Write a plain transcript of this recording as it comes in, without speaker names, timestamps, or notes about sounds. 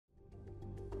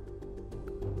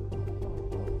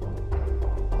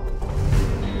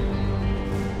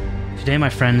Today,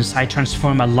 my friends, I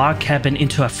transform a log cabin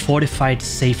into a fortified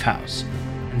safe house.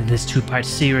 And in this two-part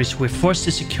series, we're forced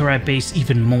to secure our base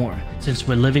even more, since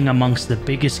we're living amongst the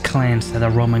biggest clans that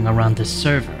are roaming around this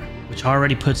server, which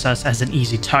already puts us as an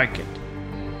easy target.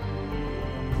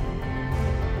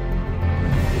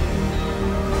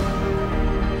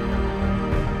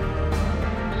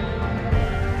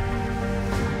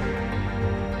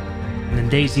 And in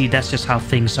DayZ, that's just how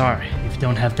things are. If you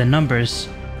don't have the numbers,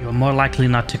 you are more likely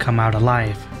not to come out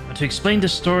alive. But to explain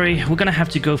this story, we're gonna have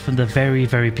to go from the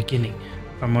very beginning,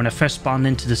 from when I first spawned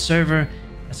into the server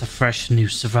as a fresh new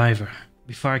survivor.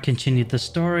 Before I continue the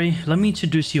story, let me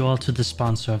introduce you all to the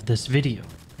sponsor of this video,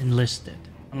 Enlisted.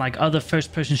 Unlike other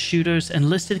first-person shooters,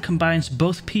 Enlisted combines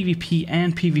both PvP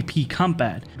and PvP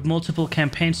combat, with multiple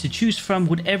campaigns to choose from,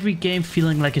 with every game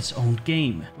feeling like its own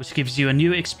game, which gives you a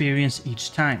new experience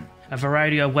each time. A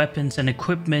variety of weapons and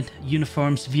equipment,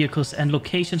 uniforms, vehicles, and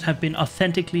locations have been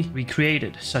authentically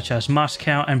recreated, such as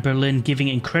Moscow and Berlin, giving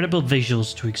incredible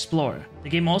visuals to explore. The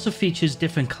game also features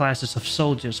different classes of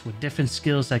soldiers with different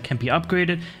skills that can be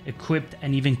upgraded, equipped,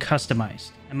 and even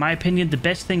customized. In my opinion, the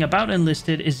best thing about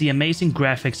Enlisted is the amazing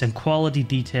graphics and quality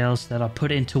details that are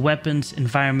put into weapons,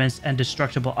 environments, and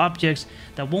destructible objects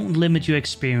that won't limit your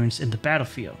experience in the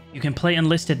battlefield. You can play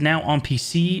Enlisted now on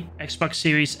PC, Xbox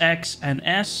Series X and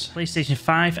S, PlayStation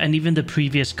 5, and even the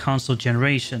previous console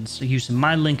generations, using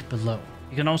my link below.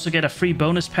 You can also get a free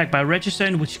bonus pack by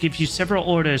registering, which gives you several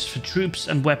orders for troops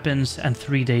and weapons and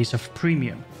 3 days of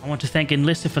premium. I want to thank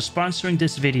Enlisted for sponsoring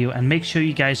this video, and make sure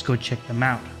you guys go check them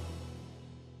out.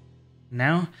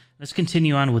 Now, let's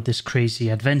continue on with this crazy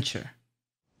adventure.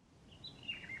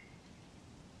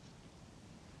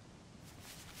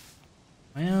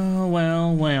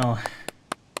 Well.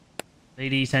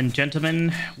 Ladies and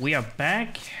gentlemen, we are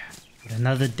back with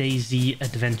another DayZ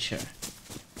adventure.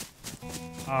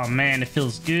 Oh man, it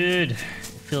feels good. It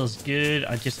feels good.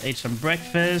 I just ate some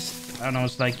breakfast and I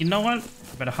was like, you know what?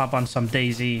 I better hop on some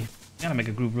DayZ. I gotta make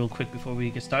a group real quick before we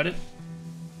get started.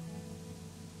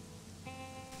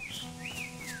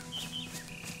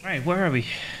 Alright, where are we?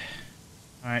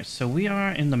 Alright, so we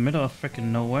are in the middle of freaking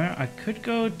nowhere. I could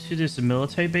go to this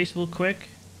military base real quick.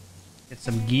 Get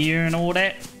some gear and all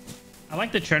that. I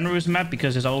like the Chernobyl map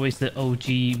because there's always the OG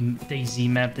DayZ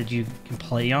map that you can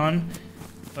play on.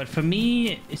 But for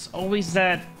me, it's always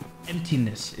that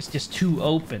emptiness. It's just too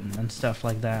open and stuff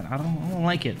like that. I don't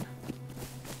like it.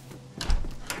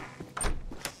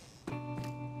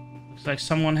 Looks like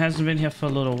someone hasn't been here for a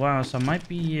little while, so I might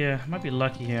be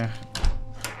lucky here.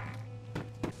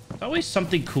 There's always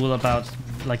something cool about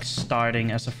like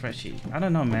starting as a freshie. I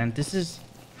don't know, man. It's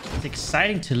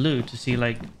exciting to loot, to see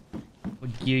like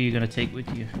what gear you're gonna take with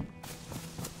you.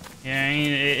 Yeah, I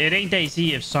mean, it ain't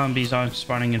DayZ if zombies aren't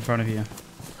spawning in front of you.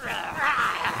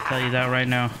 I'll tell you that right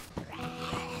now.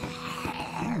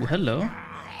 Ooh, hello.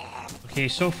 Okay,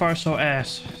 so far so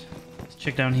ass. Let's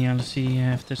check down here. Let's see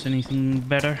if there's anything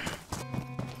better.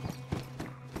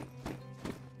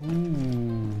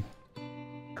 Ooh.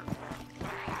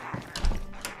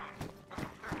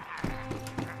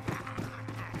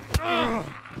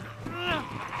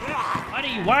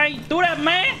 Buddy, why you do that,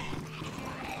 man?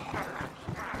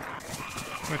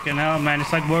 Freaking hell, man.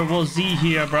 It's like World War Z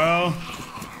here, bro.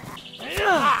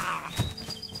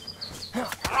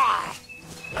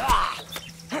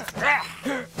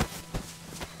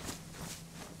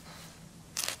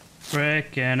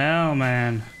 Frickin' hell,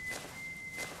 man.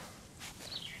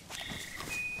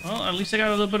 Well, at least I got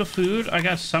a little bit of food. I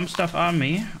got some stuff on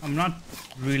me. I'm not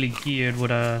really geared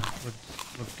with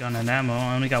gun and ammo.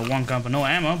 I only got one gun but no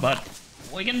ammo, but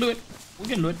we can do it. We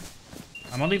can do it.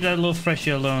 I'm gonna leave that little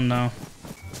freshie alone though.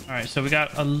 Alright, so we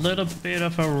got a little bit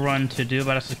of a run to do,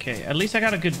 but that's okay. At least I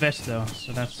got a good vest though,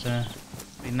 so that's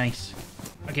pretty nice.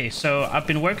 Okay, so I've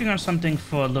been working on something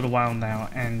for a little while now,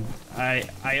 and I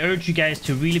urge you guys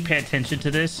to really pay attention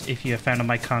to this if you're a fan of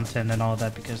my content and all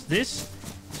that, because this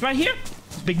is right here.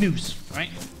 It's big news, right?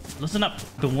 Listen up.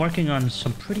 I've been working on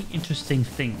some pretty interesting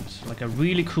things, like a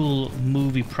really cool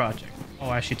movie project. Oh,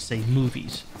 I should say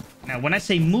movies. Now, when I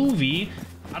say movie,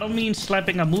 I don't mean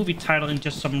slapping a movie title in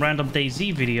just some random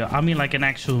DayZ video. I mean like an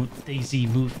actual DayZ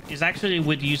movie. It's actually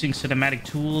with using cinematic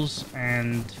tools,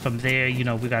 and from there, you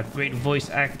know, we got great voice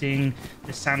acting.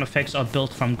 The sound effects are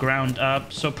built from ground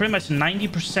up. So pretty much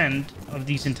 90% of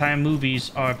these entire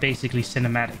movies are basically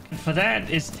cinematic. And for that,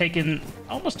 it's taken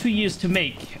almost 2 years to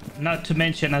make. Not to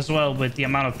mention as well with the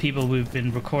amount of people we've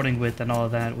been recording with and all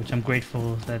of that, which I'm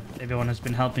grateful that everyone has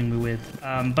been helping me with.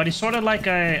 But it's sort of like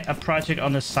a project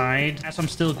on the side as I'm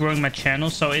still growing my channel.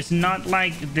 So it's not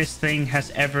like this thing has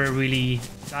ever really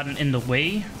gotten in the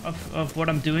way of what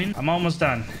I'm doing. I'm almost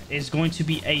done. It's going to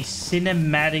be a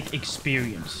cinematic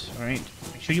experience. All right.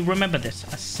 Make sure you remember this.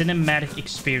 A cinematic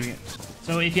experience.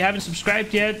 So if you haven't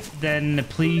subscribed yet, then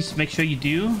please make sure you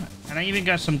do. And I even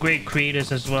got some great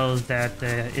creators as well that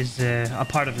is a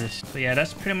part of this. So yeah,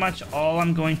 that's pretty much all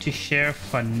I'm going to share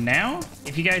for now.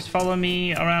 If you guys follow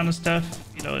me around and stuff,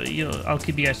 you know, I'll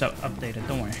keep you guys updated.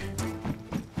 Don't worry.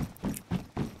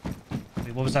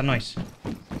 Wait, what was that noise?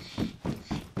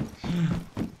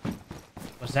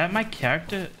 Was that my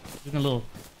character doing a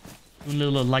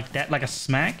little like that, like a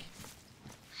smack?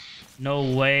 No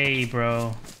way,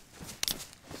 bro.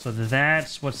 So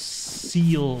that's what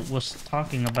Seal was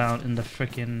talking about in the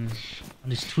freaking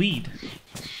on his tweet.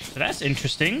 So that's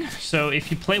interesting. So if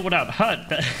you play without HUD,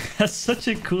 that's such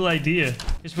a cool idea.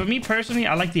 Because for me personally,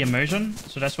 I like the immersion.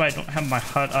 So that's why I don't have my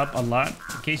HUD up a lot.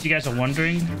 In case you guys are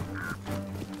wondering.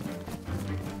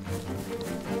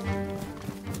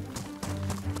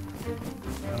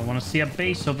 I don't want to see a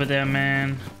base over there,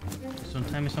 man. Don't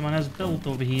tell me someone has built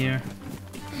over here.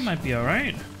 It might be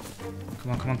alright.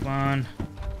 Come on, come on, come on.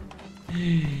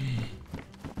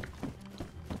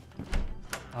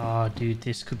 Oh, dude,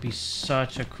 this could be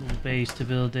such a cool base to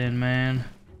build in, man.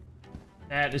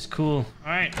 That is cool.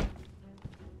 All right.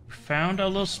 We found a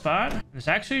little spot. It's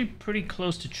actually pretty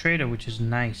close to Trader, which is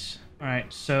nice. All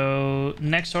right, so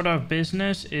next order of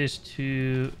business is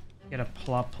to get a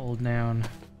plot pole down.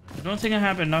 I don't think I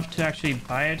have enough to actually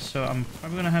buy it, so I'm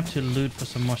probably gonna have to loot for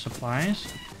some more supplies.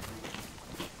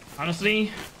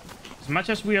 Honestly, as much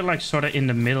as we are like sort of in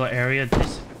the middle area,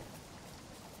 this...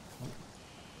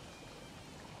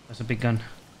 That's a big gun.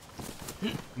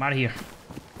 I'm out of here.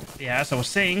 Yeah, as I was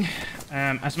saying,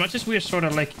 as much as we are sort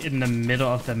of like in the middle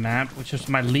of the map, which is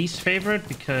my least favorite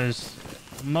because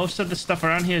most of the stuff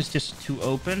around here is just too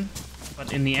open.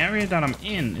 But in the area that I'm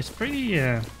in, it's pretty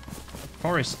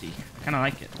foresty. I kind of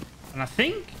like it. And I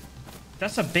think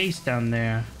that's a base down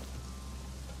there.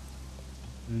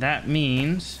 And that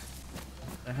means...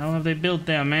 What the hell have they built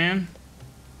there, man?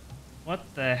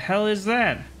 What the hell is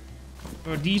that?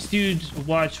 Bro, these dudes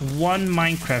watched one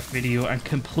Minecraft video and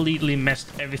completely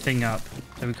messed everything up.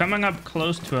 So we're coming up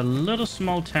close to a little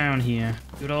small town here.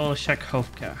 Good old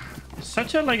SAFEHOUSE. It's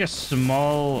such a like a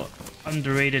small,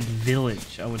 underrated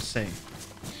village, I would say.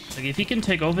 Like if you can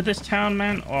take over this town,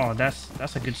 man, oh,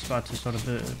 that's a good spot to sort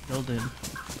of build in.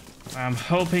 I'm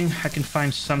hoping I can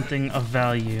find something of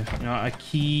value. You know, a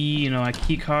key, you know, a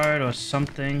key card or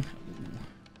something.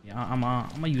 Yeah, I'm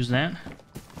gonna use that.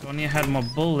 If only I had more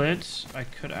bullets, I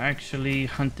could actually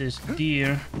hunt this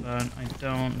deer, but I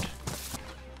don't.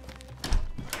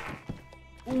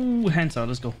 Ooh, hands out,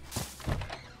 let's go.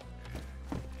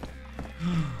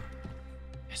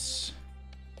 Yes.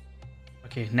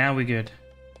 Okay, now we're good.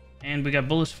 And we got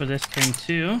bullets for this thing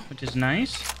too, which is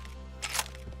nice.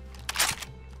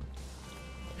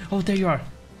 Oh, there you are.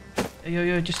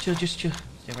 Yo, just chill, just chill.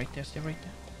 Stay right there, stay right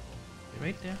there. Stay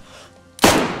right there.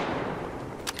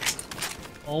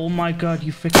 Oh my god,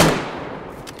 you freaking...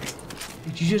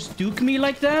 Did you just duke me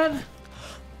like that?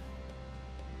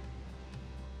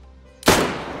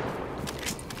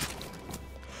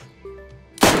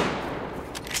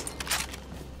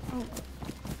 Oh.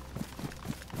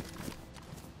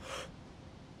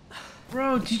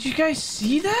 Bro, did you guys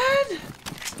see that?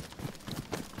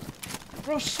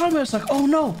 Bro, someone's like, oh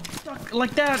no,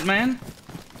 like that, man.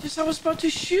 Just I was about to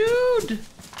shoot.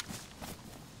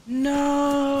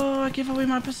 No, I gave away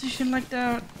my position like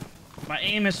that. My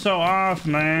aim is so off,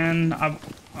 man.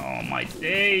 Oh my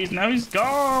days, now he's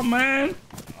gone, man.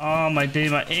 Oh my day,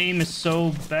 my aim is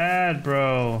so bad,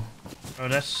 bro. Bro,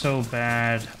 that's so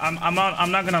bad. I'm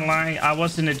not gonna lie. I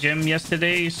was in the gym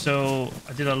yesterday, so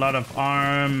I did a lot of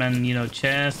arm and you know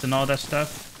chest and all that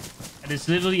stuff. And it's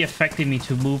literally affecting me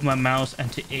to move my mouse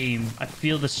and to aim. I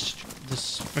feel this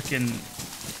freaking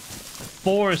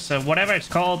force or whatever it's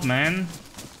called, man.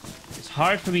 It's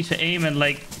hard for me to aim and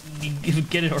like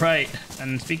get it right.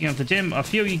 And speaking of the gym, a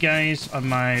few of you guys on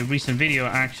my recent video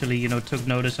actually, you know, took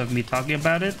notice of me talking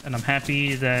about it, and I'm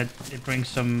happy that it brings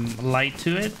some light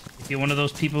to it. If you're one of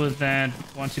those people that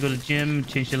wants to go to the gym,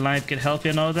 change your life, get healthy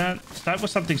and all that, start with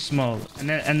something small, and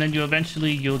then you'll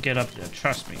get up there.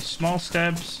 Trust me, small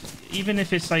steps, even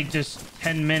if it's like just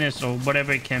 10 minutes or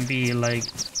whatever it can be, like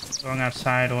going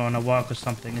outside or on a walk or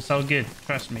something, it's all good.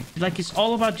 Trust me. Like it's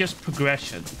all about just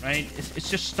progression, right? It's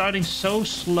just starting so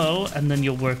slow and then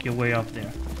you'll work your way up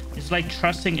there. It's like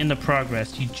trusting in the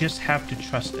progress. You just have to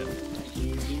trust it.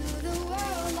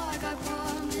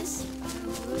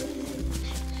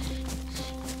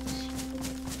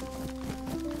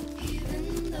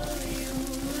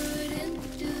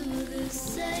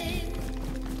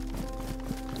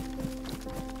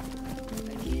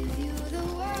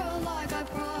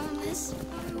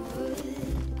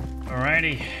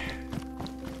 Alrighty.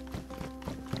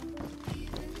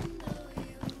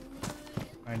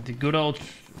 Alright, the good old...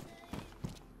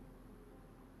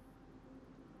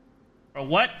 Bro,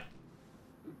 what?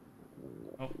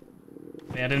 Oh.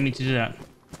 Wait, I didn't mean to do that.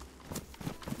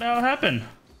 What the hell happened?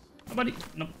 Nobody...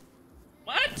 No.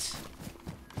 What?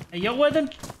 Hey, yo, what then?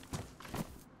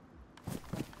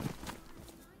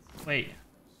 Wait.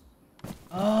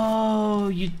 Oh,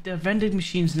 the vending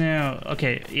machines now.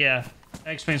 Okay, yeah.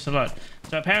 That explains a lot.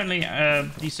 So apparently,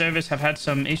 these servers have had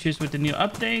some issues with the new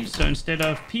update. So instead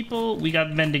of people, we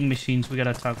got vending machines we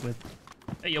gotta talk with.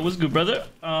 Hey, yo, what's good, brother?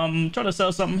 Trying to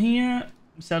sell something here.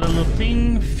 Sell a little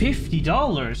thing.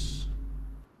 $50.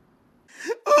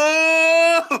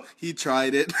 Oh, he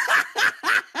tried it.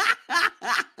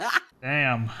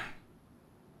 Damn.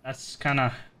 That's kind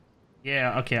of...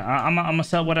 Yeah, okay. I'm gonna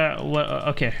sell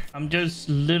okay. I'm just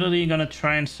literally gonna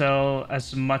try and sell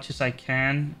as much as I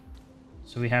can.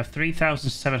 So we have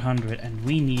 3,700 and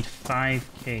we need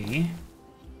 5k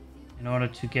in order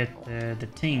to get the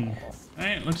thing.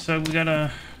 Alright, looks like we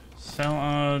gotta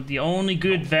sell the only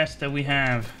good vest that we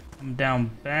have. I'm down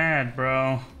bad,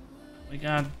 bro. We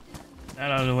got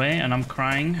that out of the way and I'm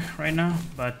crying right now,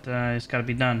 but it's gotta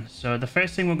be done. So the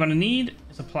first thing we're gonna need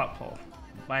is a plot pole.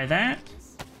 Buy that.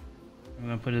 I'm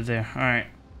gonna put it there. Alright.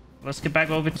 Let's get back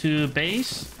over to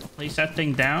base, place that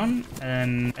thing down,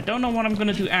 and I don't know what I'm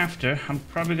gonna do after. I'm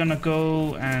probably gonna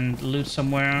go and loot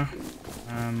somewhere,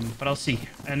 but I'll see.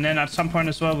 And then at some point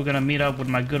as well, we're gonna meet up with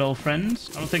my good old friends.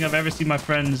 I don't think I've ever seen my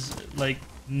friends like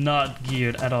not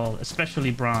geared at all, especially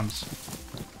Brahms.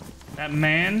 That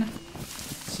man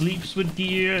sleeps with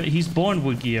gear. He's born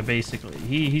with gear, basically.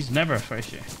 He's never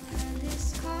fresh here.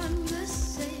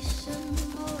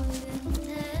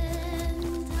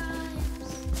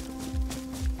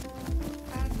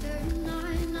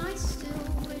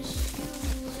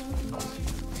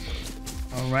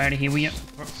 Alright, here we are.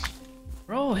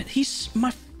 Bro,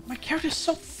 my character's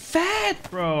so fat,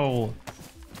 bro.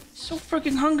 So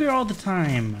freaking hungry all the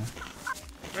time.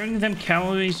 Burning them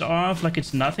calories off like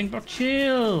it's nothing, bro.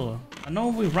 Chill. I know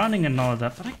we're running and all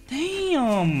that, but like,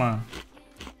 damn. Got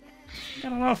a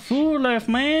lot of food left,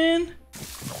 man.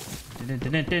 Let's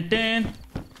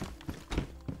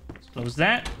close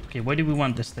that. Okay, where do we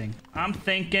want this thing? I'm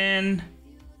thinking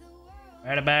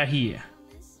right about here.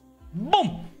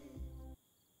 Boom.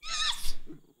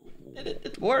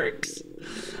 It works.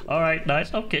 All right,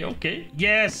 nice. Okay.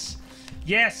 Yes,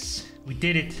 we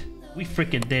did it. We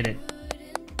freaking did it.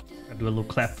 I'll do a little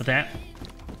clap for that.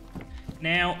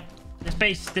 Now, this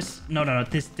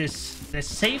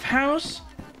safe house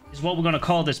is what we're gonna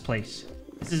call this place.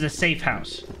 This is a safe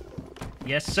house.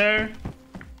 Yes, sir.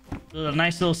 A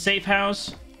nice little safe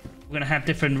house. We're gonna have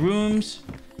different rooms.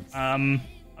 I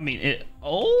mean, it.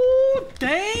 Oh,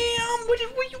 damn!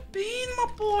 Where you been, my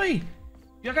boy?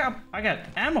 I got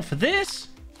ammo for this.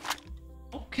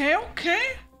 Okay.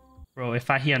 Bro, if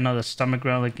I hear another stomach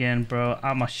growl again, bro,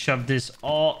 I'ma shove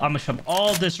all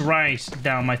this rice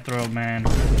down my throat, man.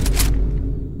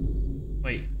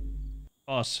 Wait.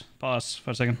 Pause for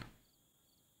a second.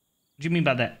 What do you mean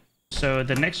by that? So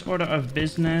the next order of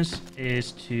business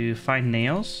is to find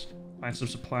nails, find some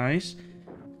supplies.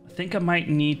 I think I might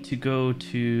need to go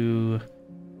to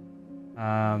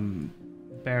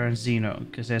Baron Zeno,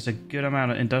 because there's a good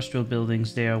amount of industrial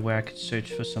buildings there where I could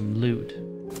search for some loot.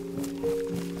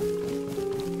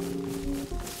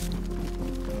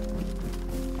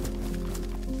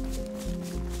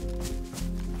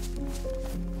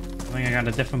 I think I got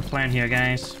a different plan here,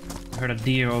 guys. I heard a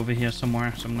deer over here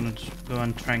somewhere, so I'm gonna just go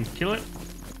and try and kill it.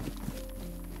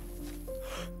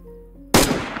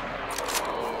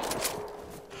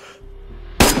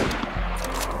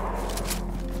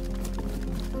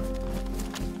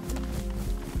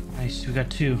 Nice, we got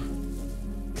two.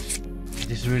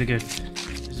 This is really good.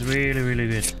 This is really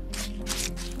good.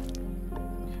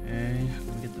 Okay,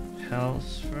 let me get the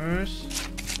pels first.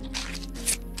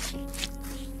 Oof,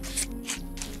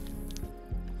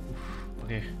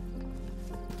 okay.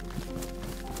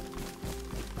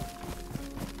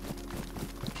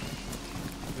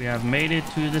 We have made it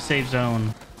to the safe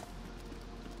zone.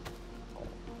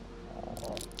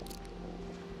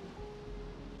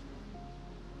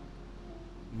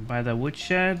 By the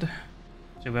woodshed.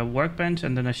 So we have workbench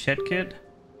and then a shed kit.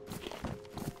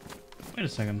 Wait a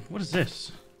second. What is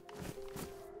this?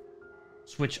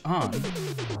 Switch on.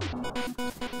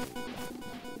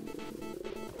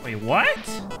 Wait, what?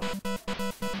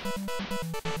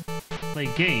 Play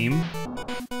game.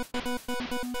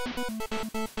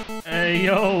 Hey,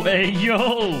 yo, hey,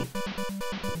 yo!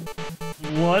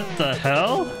 What the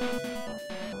hell?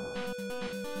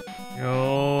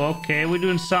 Yo, okay, we're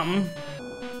doing something.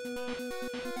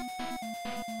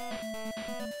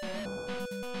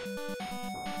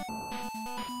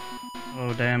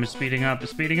 Oh, damn, it's speeding up,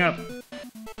 it's speeding up.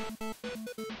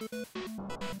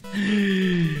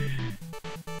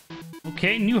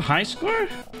 Okay, new high score?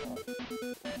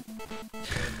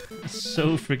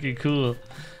 So freaking cool.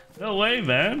 No way,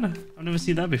 man. I've never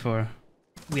seen that before.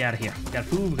 We out of here. We got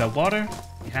food, we got water.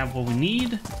 We have what we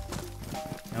need.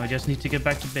 Now we just need to get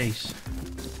back to base.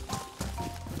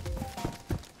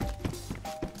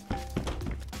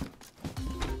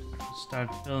 Start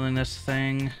building this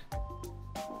thing.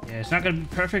 Yeah, it's not gonna be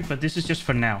perfect, but this is just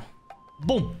for now.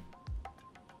 Boom!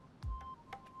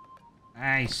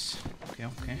 Nice. Okay,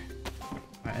 okay.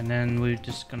 Alright, and then we're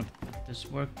just gonna put this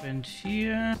workbench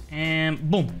here. And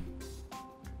boom!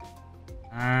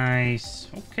 Nice.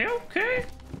 Okay, okay.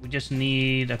 We just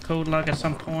need a code lock at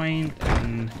some point,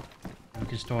 and we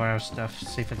can store our stuff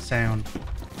safe and sound.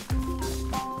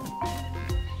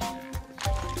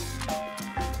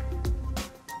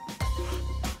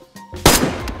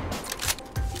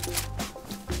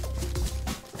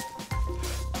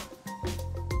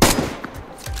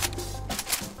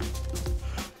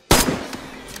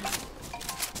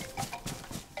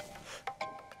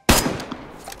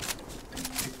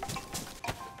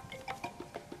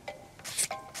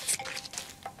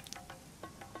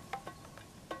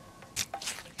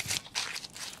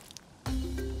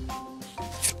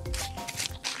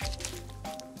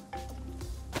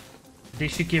 They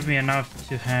should give me enough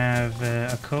to have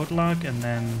a code lock, and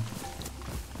then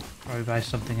probably buy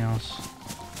something else.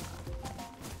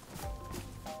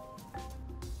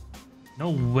 No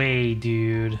way,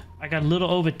 dude. I got a little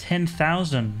over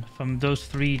 10,000 from those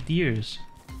 3 deers.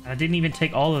 I didn't even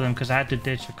take all of them because I had to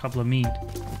ditch a couple of meat.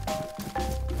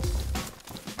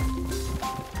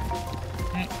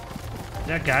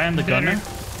 That guy on the gunner?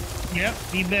 Yep,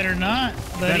 you better not,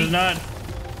 buddy. Better not.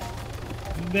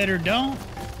 You better don't.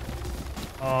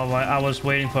 Oh, I was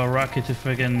waiting for a rocket to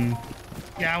friggin...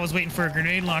 Yeah, I was waiting for a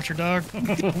grenade launcher, dog.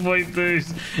 Wait, dude.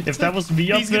 If that was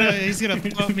me up there... He's gonna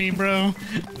pump me, bro.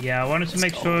 Yeah, I wanted to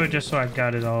make sure just so I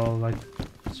got it all, like,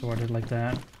 sorted like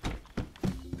that.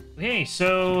 Okay,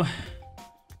 so...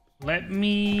 Let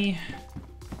me...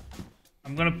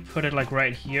 I'm gonna put it, like,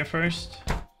 right here first.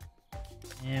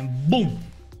 And boom!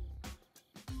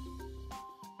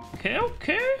 Okay,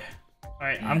 okay.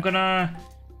 Alright, I'm gonna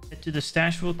get to the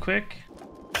stash real quick.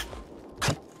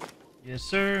 Yes,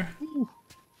 sir. Ooh.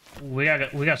 We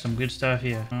got some good stuff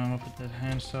here. I'll put that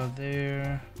handsaw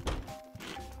there.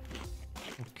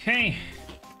 Okay.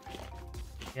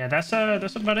 Yeah, that's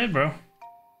about it, bro.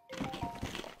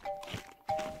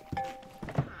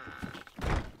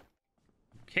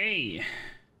 Okay.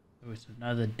 It was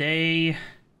another day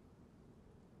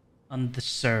on the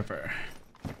server.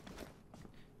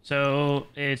 So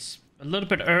it's a little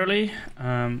bit early.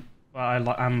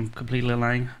 Well, I'm completely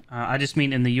lying. I just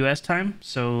mean in the US time.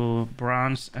 So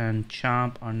Bronze and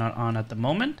Chomp are not on at the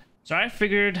moment. So I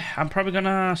figured I'm probably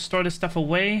gonna store this stuff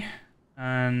away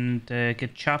and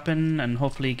get chopping and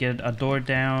hopefully get a door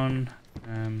down,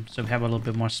 so we have a little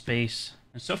bit more space.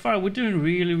 And so far we're doing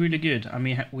really, really good. I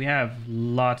mean, we have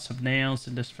lots of nails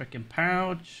in this freaking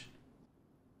pouch.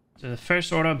 So the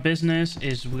first order of business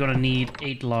is we're gonna need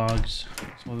 8 logs.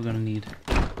 That's what we're gonna need.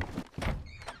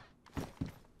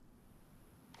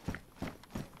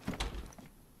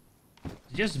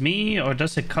 Just me, or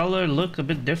does the color look a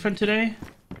bit different today?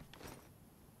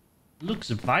 It looks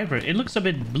vibrant. It looks a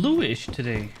bit bluish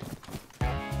today.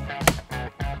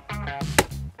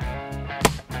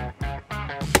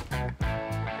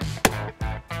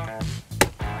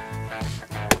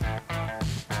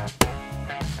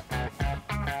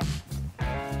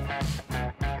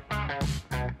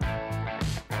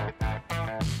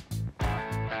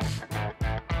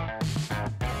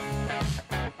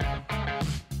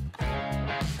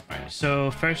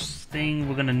 So first thing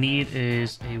we're gonna need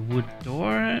is a wood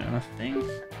door and a thing.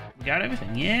 We got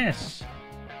everything. Yes.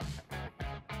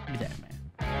 Give me that, man.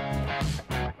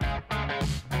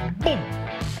 Boom.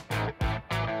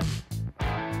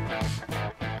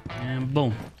 And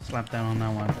boom. Slap down on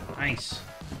that one. Nice.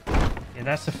 Yeah,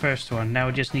 that's the first one. Now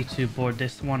we just need to board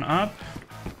this one up,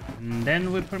 and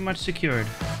then we're pretty much secured.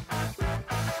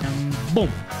 And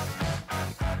boom.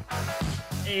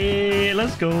 Hey,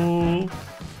 let's go.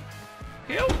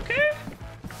 Okay.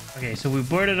 Okay, so we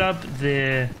boarded up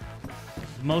the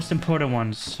most important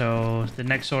ones. So the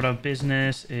next order of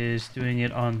business is doing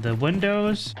it on the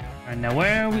windows. And now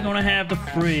where are we gonna have the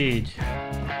fridge?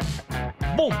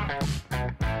 Boom!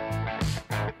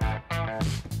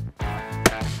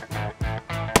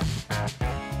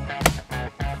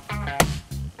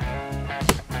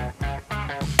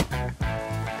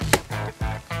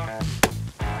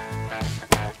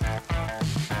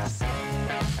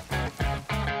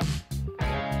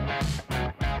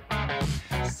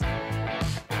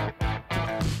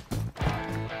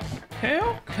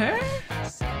 Okay.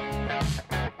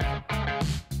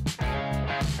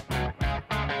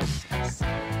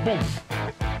 Boom.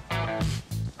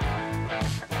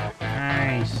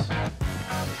 Nice.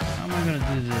 How am I gonna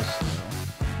do this though?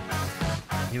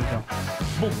 Here we go.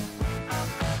 Boom.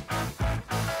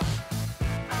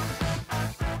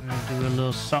 I'm gonna do a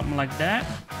little something like that.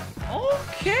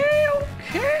 Okay,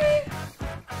 okay.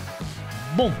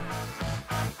 Boom.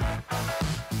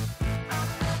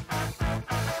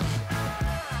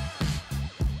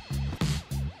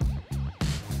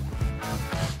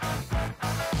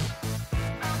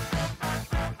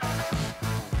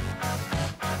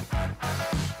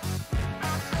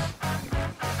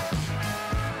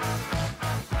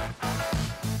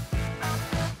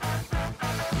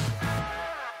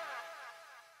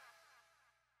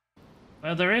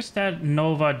 Well, there is that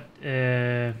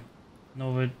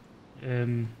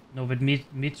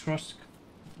Novodmitrovsk,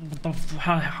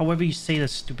 however you say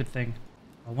this stupid thing.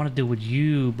 I want to deal with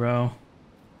you, bro.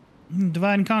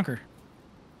 Divide and conquer.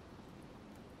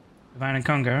 Divide and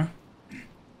conquer.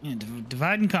 Yeah,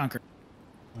 divide and conquer.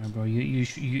 All right, bro. You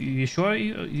sure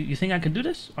you think I can do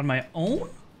this on my own?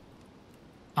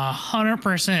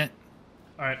 100%.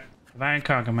 All right, divide and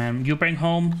conquer, man. You bring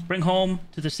home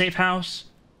to the safe house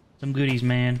some goodies,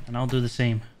 man, and I'll do the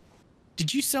same.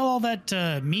 Did you sell all that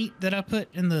meat that I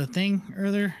put in the thing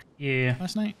earlier? Yeah.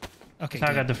 Last night? Okay, So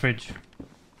I got the fridge.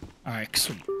 All right,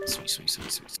 sweet.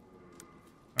 Sweet.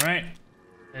 All right.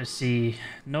 Let's see.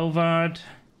 Novad.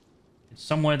 It's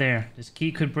somewhere there. This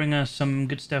key could bring us some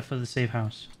good stuff for the safe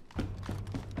house.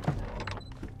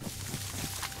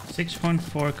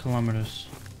 6.4 kilometers.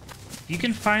 If you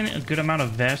can find a good amount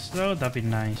of vests, though, that'd be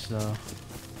nice, though.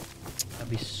 That'd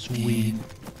be sweet.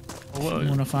 I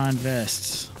want to find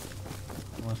vests.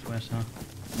 Northwest, huh?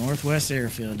 Northwest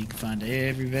Airfield. You can find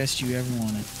every vest you ever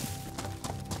wanted.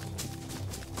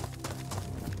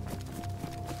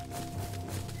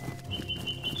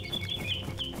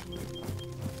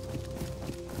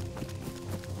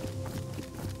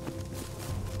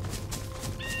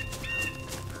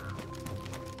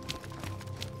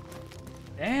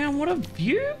 Damn, what a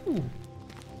view!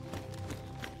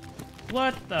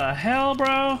 What the hell,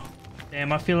 bro?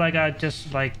 Damn, I feel like I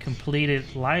just, like,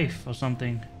 completed life or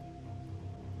something.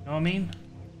 You know what I mean?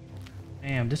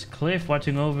 Damn, this cliff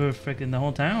watching over freaking the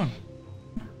whole town.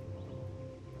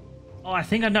 Oh, I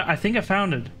think I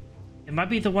found it. It might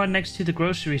be the one next to the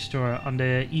grocery store on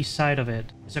the east side of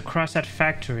it. It's across that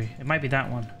factory. It might be that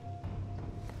one.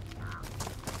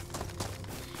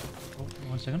 Oh,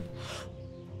 1 second.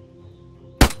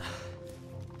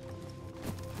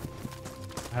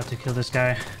 I have to kill this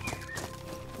guy.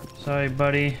 Sorry,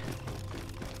 buddy.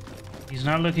 He's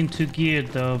not looking too geared,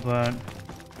 though, but...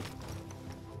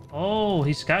 Oh,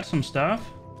 he's got some stuff.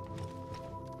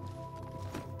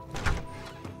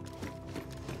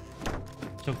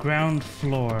 So, ground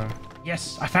floor.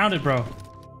 Yes, I found it, bro.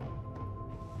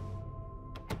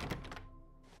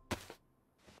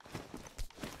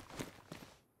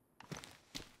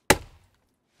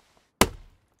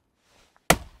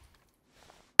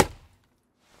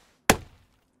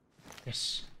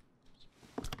 Yes.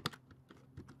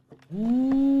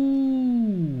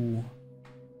 Ooh.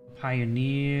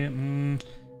 Pioneer.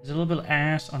 There's a little bit of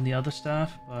ass on the other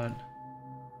stuff, but...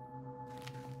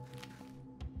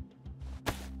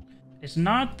 It's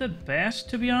not the best,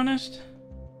 to be honest.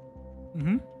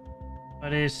 Mm-hmm.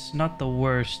 But it's not the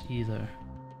worst, either.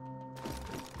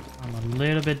 I'm a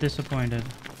little bit disappointed.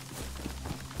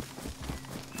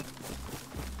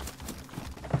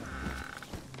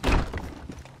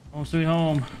 Home sweet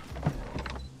home.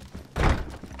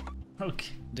 Okay.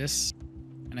 This.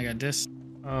 And I got this.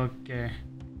 Okay.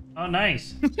 Oh,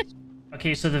 nice.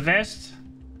 Okay, so the vest.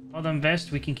 All them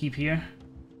vests we can keep here.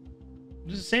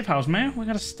 This is a safe house, man. We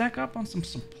gotta stack up on some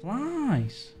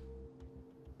supplies.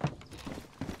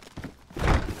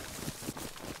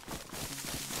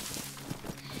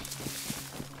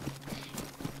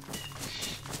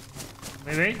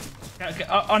 Wait. Okay,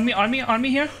 on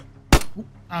me here.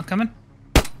 I'm coming.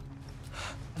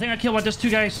 I think I killed what? There's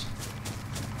 2 guys.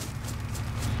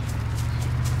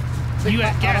 You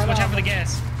at gas. Watch out for the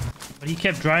gas. But he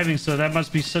kept driving, so that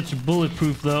must be such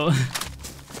bulletproof, though.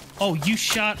 Oh, you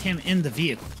shot him in the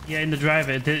vehicle. Yeah, in the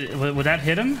driver. Would that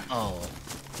hit him? Oh.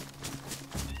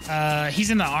 He's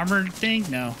in the armored thing?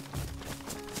 No.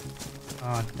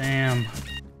 Oh, damn.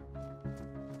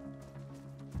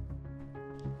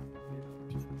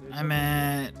 I'm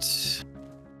at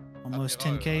almost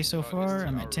 10K so far.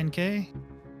 I'm at 10K.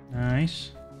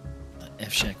 Nice.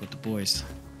 F-Shack with the boys.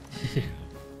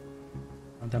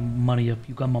 Got that money up.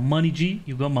 You got my money, G.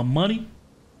 You got my money.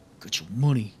 Got your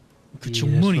money. Got Yeah,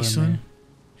 your that's money, right, son. man.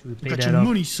 Should we pay Got that your up?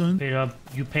 money, son. Pay it up.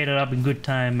 You paid it up in good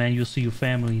time, man. You'll see your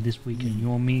family this weekend. You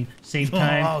know what I mean? Same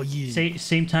time. Oh, yeah.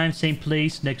 Same time, same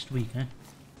place next week, huh?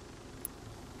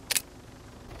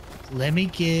 Let me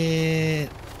get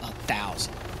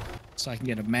 1,000 so I can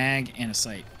get a mag and a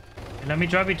sight. Let me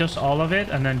drop you just all of it,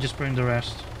 and then just bring the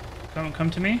rest.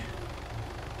 Come to me.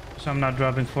 So I'm not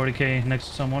dropping 40K next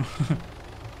to someone.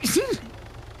 I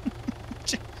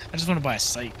just want to buy a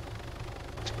sight.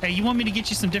 Hey, you want me to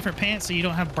get you some different pants so you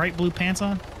don't have bright blue pants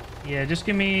on? Yeah, just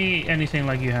give me anything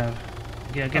like you have.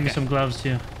 Yeah, give me some gloves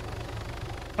too.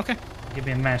 Okay. Give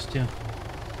me a mask too.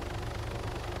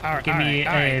 All right. Give me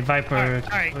a Viper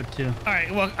hood too. All right.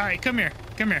 Well, all right. Come here.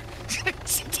 Come here.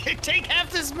 Take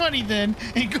half this money then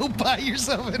and go buy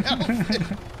yourself an outfit.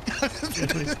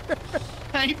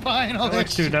 I ain't buying all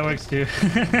that shit. That works too.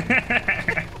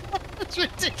 It's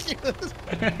ridiculous.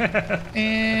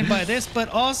 And buy this, but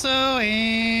also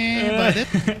and buy this.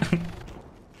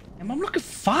 I'm looking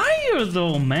fire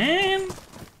though, man.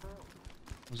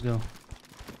 Let's go.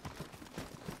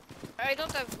 I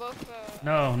don't have both.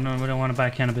 No, we don't want to buy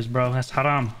cannabis, bro. That's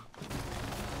haram.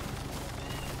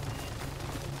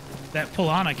 That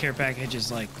Polana care package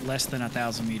is like less than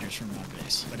 1,000 meters from my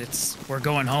base, but we're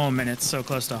going home and it's so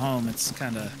close to home. It's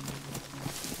kind of. I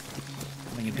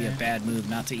think it'd be a bad move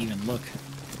not to even look.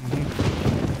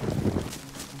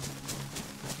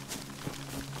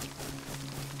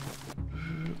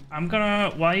 I'm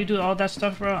gonna, while you do all that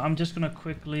stuff, bro, I'm just gonna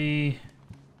quickly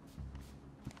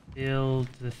build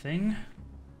the thing.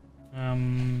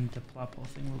 The plot hole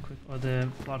thing real quick, or the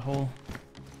plot hole.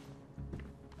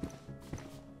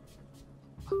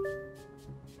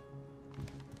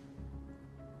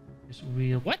 Just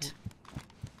real. What?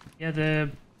 Yeah,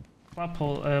 the plot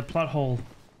hole.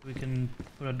 We can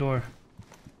put a door.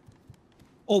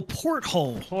 Oh,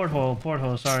 porthole.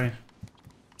 Porthole, sorry.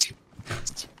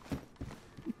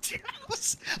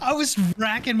 I was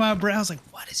racking my brows like,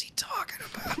 what is he talking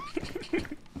about?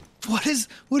 What is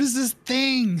this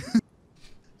thing?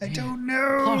 I don't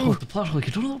know. The plot hole.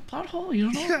 You don't know the plot hole?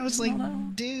 You don't know? I was like,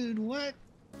 dude, what?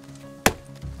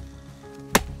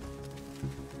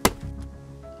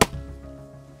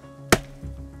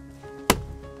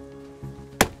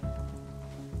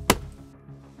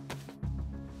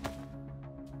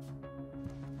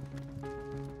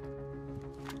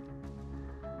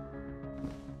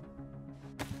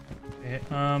 Okay,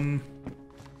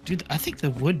 Dude, I think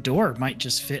the wood door might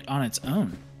just fit on its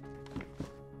own.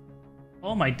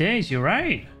 oh my days, you're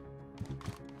right.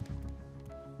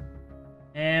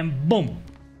 And boom.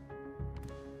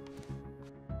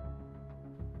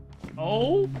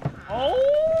 Oh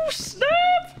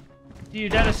snap!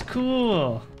 Dude, that is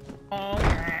cool.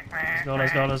 Let's go.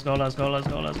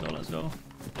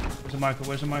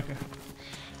 Where's the marker?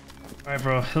 Alright,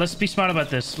 bro, let's be smart about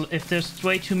this. If there's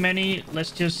way too many,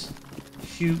 let's just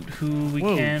shoot who we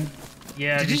can.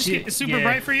 Yeah, Did you just get super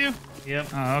bright for you? Yep.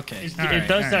 Oh, okay. It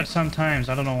does that sometimes.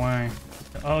 I don't know why.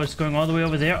 Oh, it's going all the way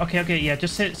over there. Okay. Yeah,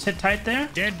 just sit tight there.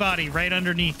 Dead body right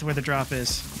underneath where the drop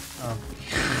is. Oh.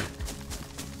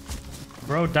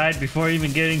 Bro died before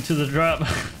even getting to the drop.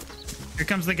 Here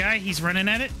comes the guy. He's running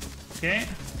at it. Okay.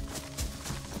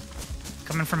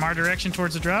 Coming from our direction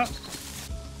towards the drop.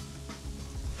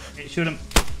 Okay, shoot him.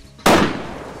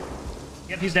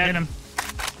 Yep, he's dead. Hit him.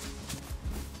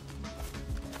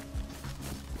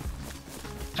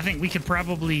 I think we could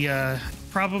probably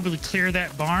clear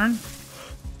that barn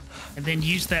and then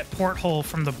use that porthole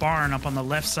from the barn up on the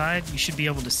left side. You should be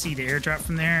able to see the airdrop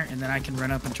from there, and then I can run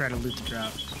up and try to loot the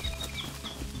drop.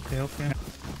 Okay.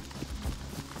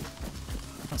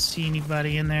 Don't see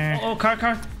anybody in there. Oh, car.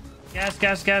 Gas.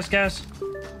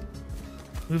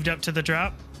 Moved up to the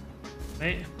drop.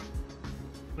 Wait,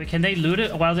 can they loot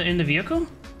it while they're in the vehicle?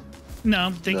 No,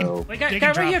 they can. Wait, they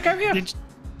guy can right drop. here.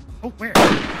 Oh, where?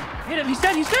 Hit him, he's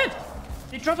dead.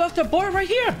 They dropped off the board right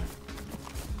here.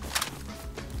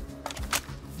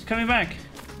 He's coming back.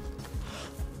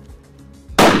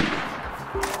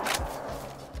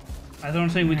 I don't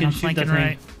think we can shoot that thing.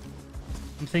 Right.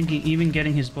 I'm thinking even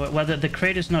getting his boy. Well, the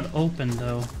crate is not open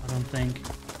though. I don't think.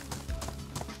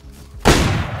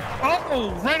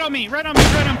 Oh, right on me, right on me,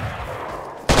 right on me.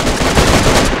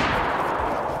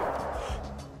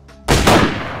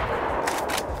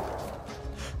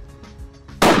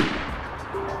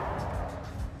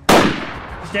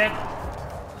 He's dead.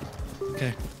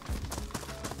 Okay.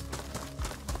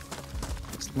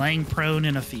 It's laying prone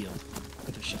in a field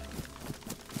with a shotgun.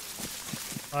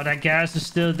 Oh, that gas is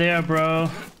still there, bro.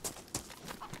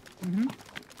 Mm-hmm.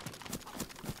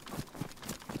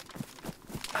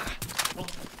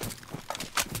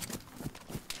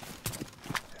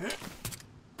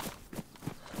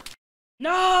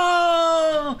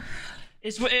 No!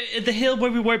 It's the hill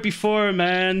where we were before,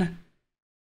 man.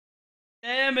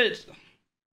 Damn it.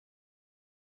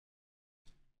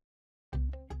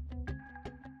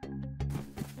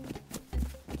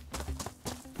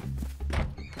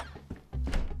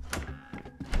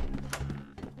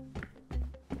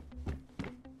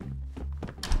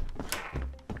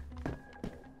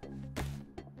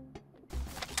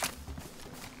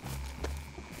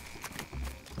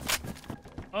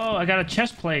 Oh, I got a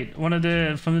chest plate. One of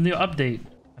the from the new update.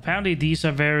 Apparently, these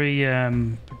are very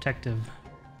protective.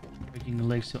 Breaking the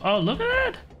legs. Oh, look at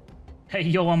that! Hey,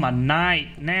 yo, I'm a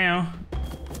knight now.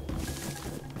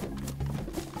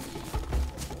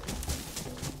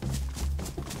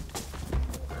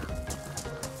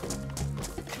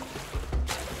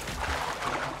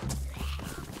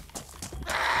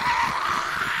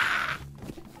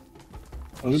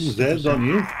 Oh, this is Zed's on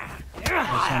you?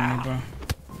 That's on me, bro.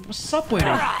 What's up with it?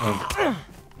 Oh.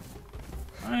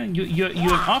 You're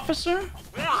an officer?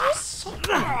 What's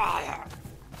up?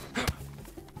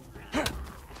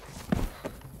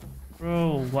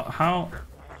 Bro, what? How?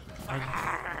 I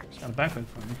just got a backpack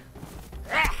for me.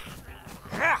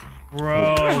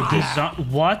 Bro,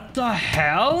 what the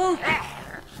hell?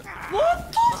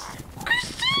 What the fuck is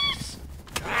this?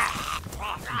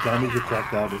 Zombies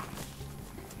attacked Albert.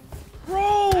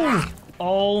 Bro!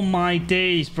 Oh my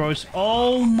days, bros.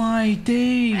 Oh my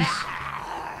days.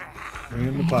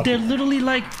 They're literally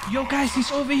like, yo guys,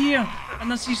 he's over here.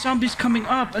 And I see zombies coming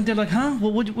up. And they're like, huh?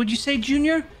 What'd you say,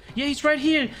 Junior? Yeah, he's right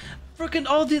here. Freaking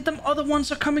all them other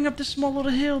ones are coming up this small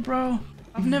little hill, bro.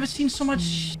 I've never seen so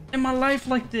much in my life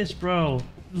like this, bro.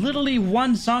 Literally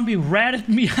one zombie ratted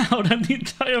me out and the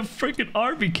entire freaking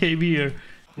army came here.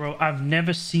 Bro, I've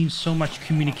never seen so much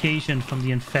communication from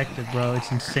the infected, bro.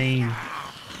 It's insane.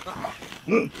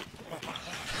 Like,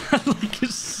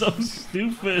 it's so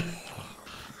stupid.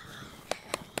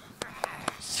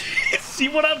 See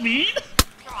what I mean?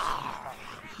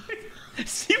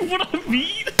 See what I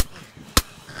mean?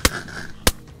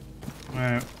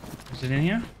 Alright. Is it in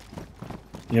here?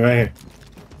 Yeah, right here.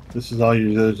 This is all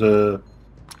you. There's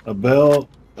a belt,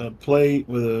 a plate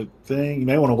with a thing. You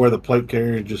may want to wear the plate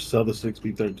carrier and just sell the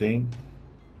 6B13.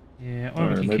 Yeah, or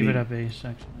we can maybe... keep it up base,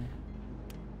 actually.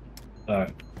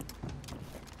 Alright.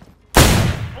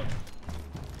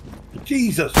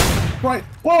 Jesus! Right!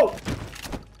 Whoa!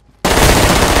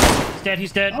 He's dead,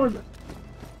 he's dead. I'm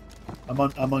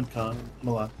uncon. I'm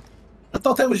alive. I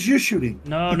thought that was you shooting.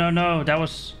 No, that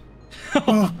was...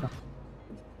 I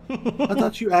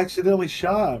thought you accidentally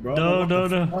shot, bro.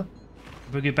 No.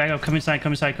 Bring it back up. Come inside.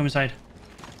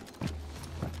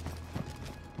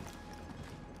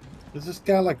 Is this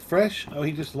guy like fresh? Oh,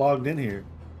 he just logged in here.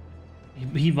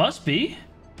 He must be.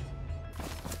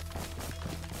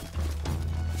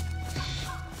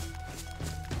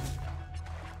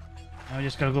 I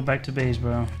just gotta go back to base,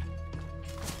 bro.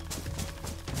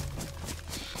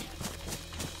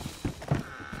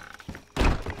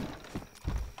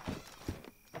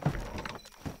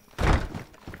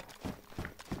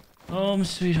 Home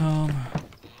sweet home.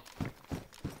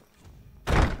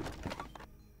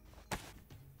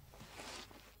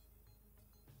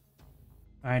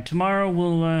 Alright, tomorrow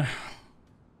we'll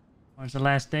it's the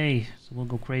last day, so we'll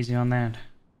go crazy on that.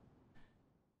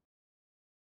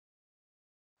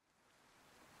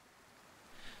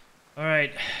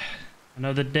 Alright.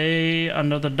 Another day,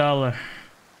 another dollar.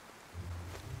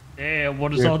 Damn,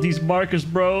 what is all these markers,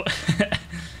 bro?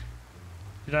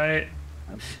 Did I...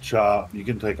 Chop. You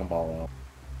can take them all out.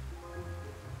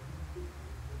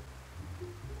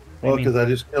 Well, because I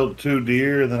just killed 2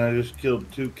 deer, and then I just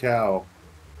killed 2 cow.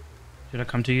 Should I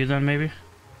come to you then, maybe?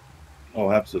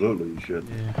 Oh, absolutely, you should.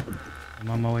 Yeah. I'm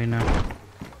on my way now.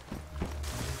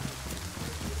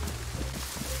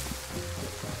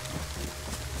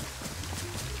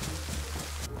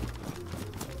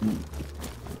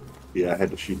 Yeah, I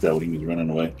had to shoot that when he was running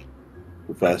away.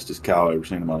 The fastest cow I ever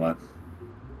seen in my life.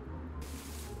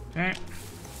 Okay.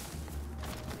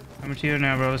 Coming to you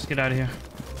now, bro. Let's get out of here.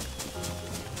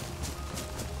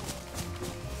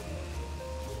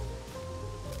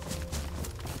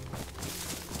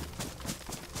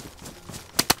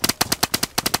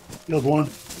 Killed one.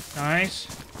 Nice.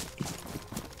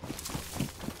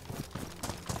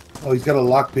 Oh, he's got a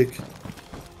lockpick.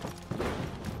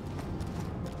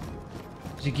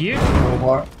 Is he geared?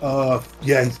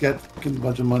 Yeah, he's got a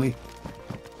bunch of money.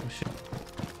 Oh, shit.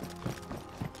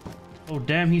 Oh,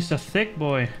 damn, he's a thick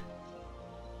boy.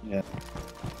 Yeah.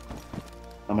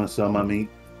 I'm gonna sell my meat.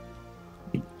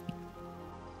 And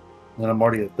I'm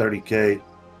already at 30K.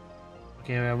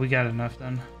 Okay, well, we got enough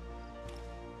then.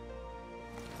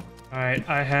 Alright,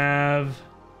 I've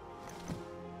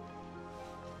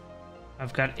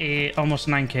got almost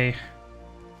 9K.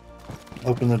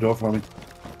 Open the door for me.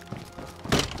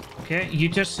 Okay, you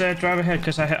just drive ahead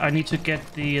because I need to get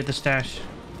the stash.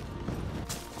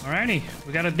 Alrighty,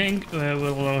 we got a ding.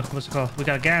 What's it called? We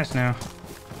got gas now.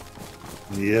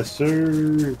 Yes,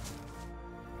 sir.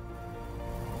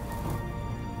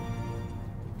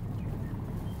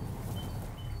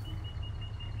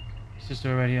 Let's just do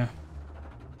it right here.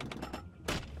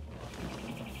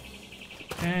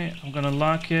 Okay, I'm gonna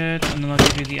lock it and then I'll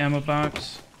give you the ammo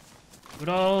box. Good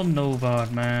old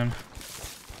Novod, man.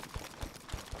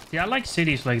 Yeah, I like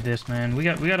cities like this, man. We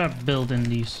gotta build in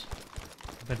these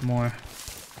a bit more.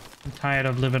 I'm tired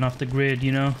of living off the grid,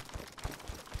 you know.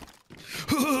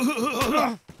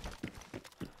 Let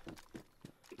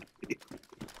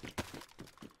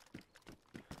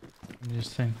me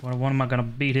just think. What am I gonna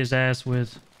beat his ass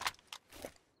with?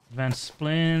 Advanced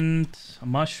splint, a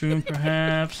mushroom,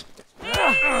 perhaps.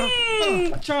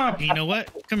 Chop. You know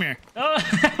what? Come here. Oh,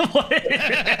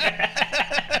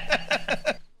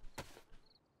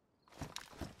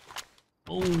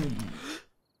 boom.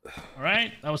 All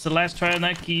right, that was the last try on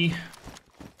that key.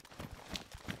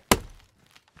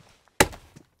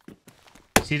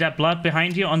 See that blood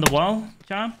behind you on the wall,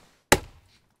 Chop?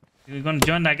 You're gonna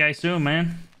join that guy soon, man.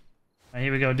 All right,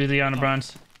 here we go. Do the honor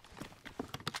bronze.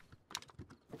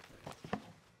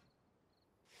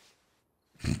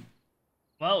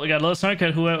 Well, we got low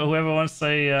circuit. Whoever wants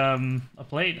a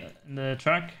plate in the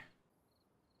truck.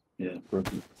 Yeah,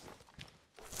 perfect.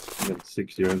 You got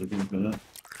 60 hours looking for that.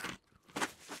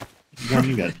 One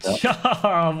you got that.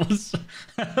 Job.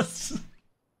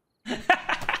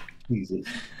 Jesus.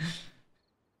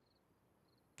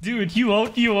 Dude, you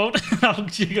won't. Oh,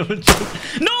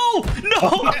 no!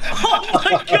 Oh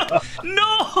my god!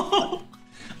 No!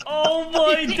 Oh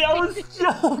my, that was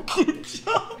joking,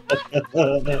 Job.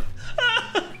 Oh my god.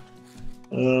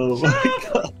 Oh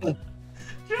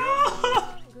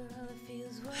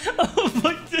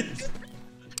my goodness.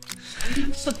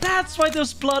 So that's why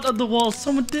there's blood on the wall.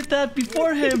 Someone did that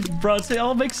before him, bro. So it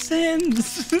all makes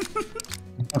sense.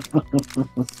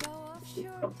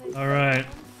 Alright.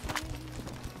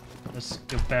 Let's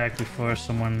go back before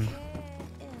someone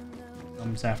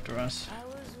comes after us.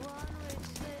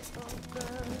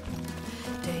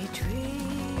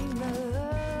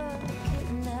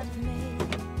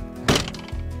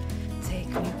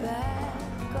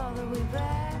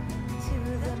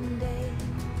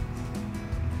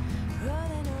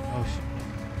 Oh shit.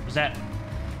 Was that?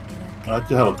 That's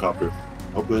a helicopter.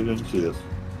 Hopefully they didn't see us.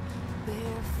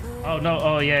 Oh no,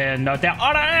 oh yeah, no, they're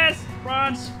on our ass!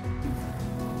 Bronze!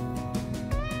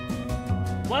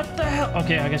 What the hell?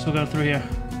 Okay, I guess we'll go through here.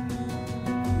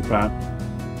 You fine?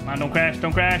 Come on, don't crash,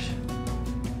 don't crash!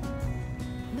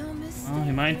 Oh,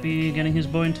 he might be getting his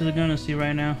boy into the gun and see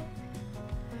right now.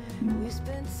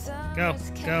 Go.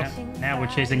 Yeah, now we're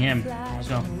chasing him. Let's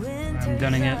go. I'm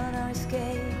gunning it.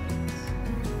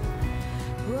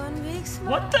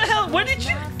 What the hell? Where did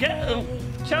you get?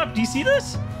 Chop, do you see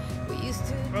this?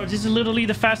 Bro, this is literally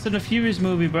the Fast and the Furious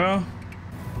movie, bro.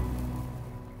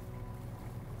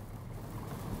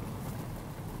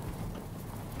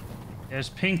 There's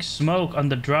pink smoke on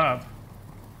the drop.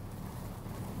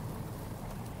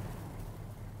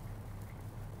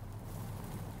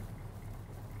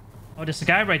 Oh, there's a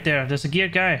guy right there. There's a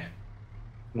geared guy.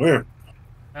 Where?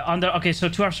 On the okay, so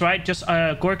to our right, just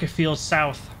Gorka Field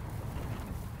south.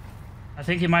 I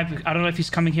think he might be. I don't know if he's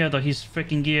coming here though. He's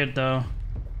freaking geared though.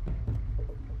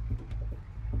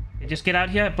 Okay, just get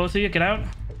out here, both of you. Get out.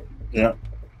 Yeah.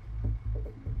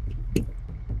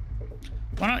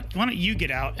 Why don't you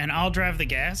get out and I'll drive the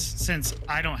gas since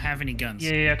I don't have any guns.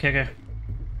 Yeah. Okay.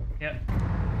 Yep.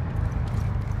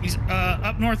 He's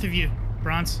up north of you,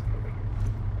 Bronze.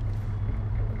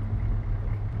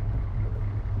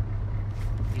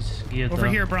 He's geared Over though.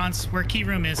 here, Bronze, where key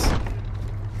room is.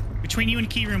 Between you and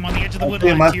key room on the edge of the wood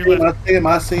I line to your left.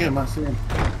 I see him.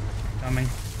 Coming.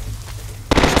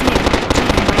 There's two of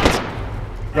them, Bronze.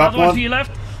 Drop Another one one. to your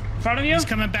left. In front of you. He's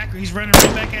coming back. He's running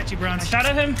right back at you, I Bronze. shot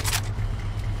at him.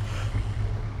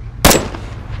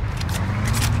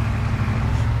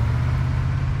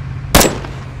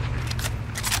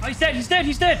 he's dead. He's dead.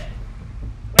 He's dead.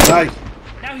 Nice.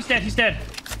 Now he's dead. He's dead.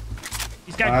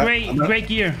 He's got great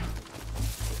gear.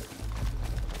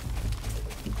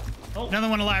 Oh, Another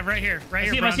one alive right here. Right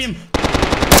here, I see him.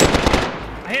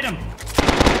 I hit him.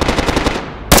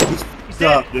 He's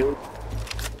Stop, dead. dude.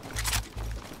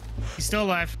 He's still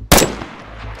alive.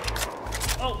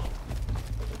 Oh.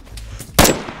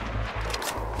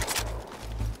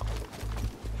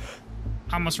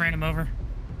 Almost ran him over.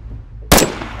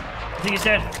 I think he's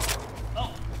dead.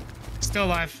 Oh. Still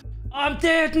alive. I'm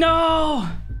dead. No.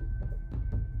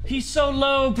 He's so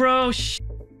low, bro. Shit,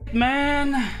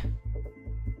 man.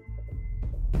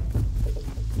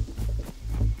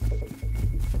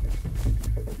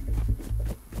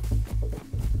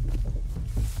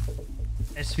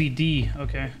 SVD.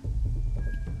 Okay.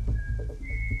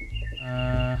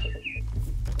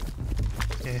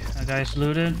 Okay, that guy's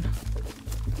looted.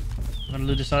 I'm gonna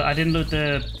loot this out. I didn't loot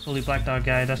the fully blacked out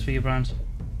guy. That's for you, Bronze.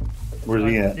 Where's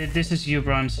he at? This is you,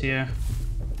 Bronze, here.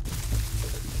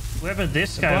 Whoever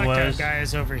this The guy blacked out was. guy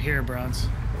is over here, Bronze.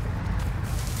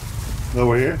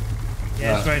 Over here?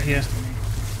 Yeah, it's right here.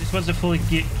 This was the fully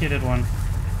kitted one.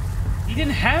 He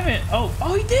didn't have it.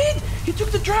 Oh, he did. He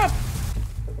took the drop.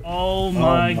 Oh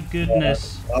my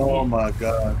goodness. Oh my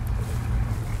god.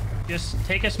 Just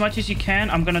take as much as you can.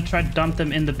 I'm gonna try to dump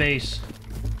them in the base.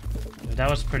 That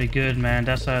was pretty good, man.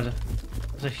 That's a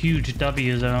huge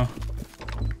W, though.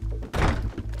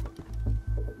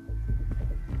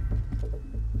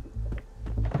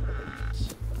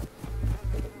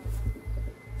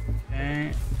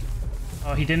 Okay.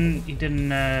 Oh, he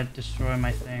didn't destroy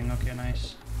my thing. Okay,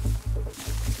 nice.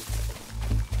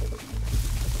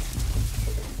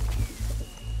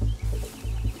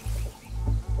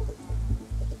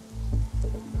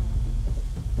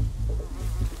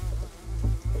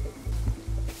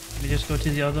 Let me just go to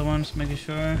the other ones, making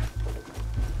sure.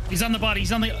 He's on the body.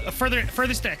 He's on the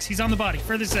further stacks. He's on the body.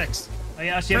 Further stacks. Oh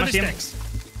yeah, I see him. I see him. Stacks.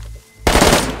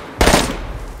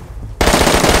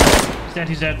 He's dead.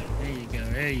 He's dead. There you go.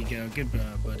 There you go. Good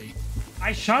buddy.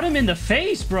 I shot him in the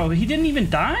face, bro. He didn't even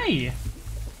die.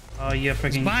 Oh, yeah,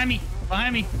 freaking. He's behind me.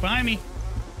 Behind me. Behind me.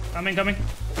 Coming.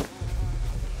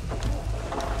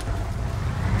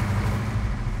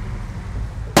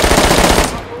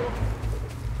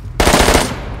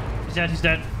 He's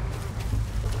dead.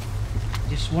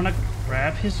 Just wanna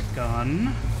grab his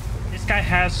gun. This guy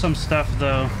has some stuff,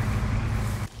 though.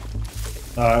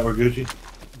 Alright, we're Gucci.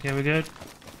 Okay, we're good.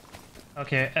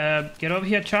 Okay, get over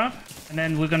here, Chop. And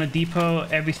then we're gonna depot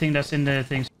everything that's in the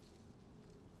things.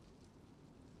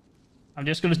 I'm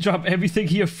just gonna drop everything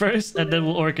here first, and then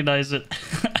we'll organize it.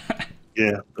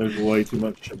 Yeah, there's way too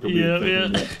much.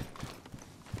 Yeah.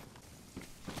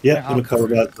 Yeah, it'll cover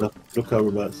that stuff. It'll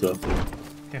cover that stuff.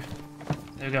 Okay,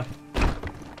 there we go.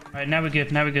 Alright, now we're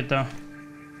good. Now we're good, though.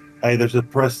 Hey, there's a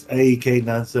press AK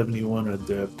 971 right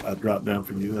there. I dropped down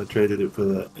from you. I traded it for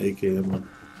the AKM one.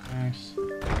 Nice.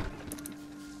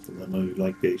 I know you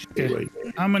like that shit. Okay. Right?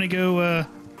 I'm gonna go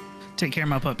take care of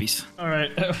my puppies.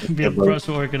 Alright, we have pros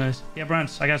to organize. Yeah,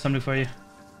 Bronze, I got something for you.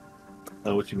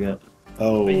 Oh, what you got?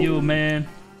 Oh. For you, man.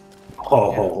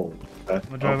 Oh. I'm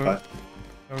gonna drive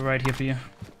over right here for you.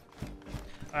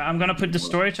 I'm gonna put the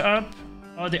storage up.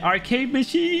 Oh, the arcade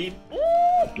machine.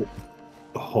 Ooh!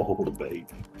 Oh, baby.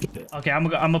 Okay, I'm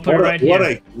gonna put it right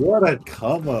here. What a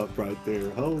come up right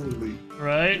there. Holy.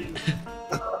 Right?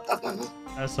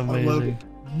 That's amazing.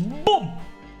 Boom!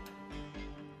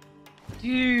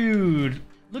 Dude,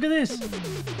 look at this.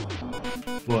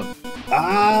 What?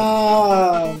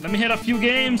 Ah! Let me hit a few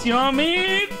games, you know what I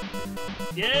mean?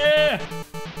 Yeah!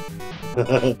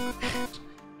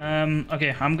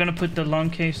 Okay, I'm gonna put the long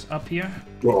case up here.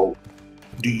 Bro,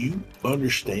 do you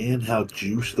understand how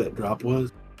juiced that drop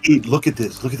was? Dude, look at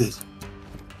this. Look at this.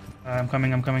 I'm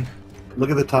coming. Look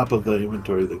at the top of the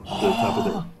inventory. The top of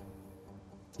the.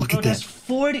 Look at that's that.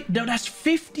 40. No, that's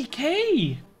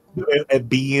 50K. At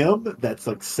BM, that's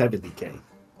like 70K.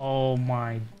 Oh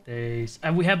my days.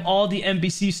 And we have all the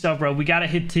NBC stuff, bro. We gotta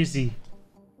hit Tizzy.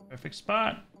 Perfect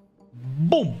spot.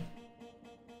 Boom.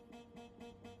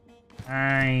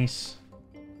 Nice.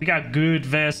 We got good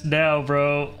vest now,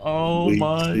 bro. Oh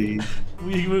my.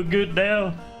 We look good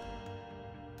now.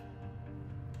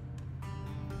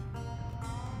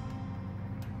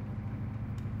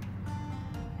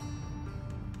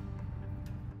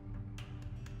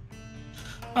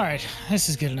 All right, this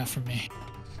is good enough for me.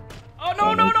 Oh no,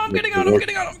 I'm getting out. No.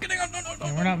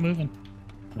 Yeah, we're not moving.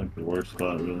 Like the worst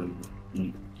spot, really.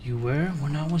 You were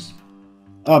when I was.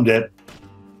 I'm dead.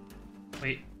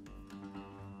 Wait.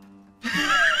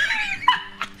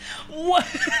 What?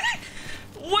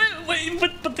 Wait,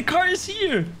 but the car is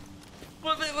here.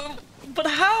 But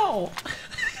how?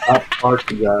 I parked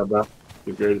the guy about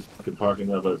the greatest fucking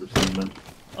parking I've ever seen, man.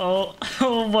 Oh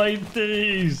my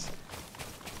days.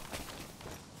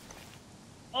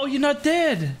 Oh, you're not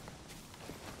dead.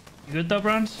 You good though,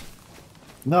 Bronze?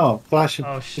 No, flashing.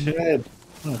 Oh, in shit. your head.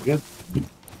 Oh, good.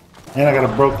 And I got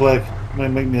a broke leg.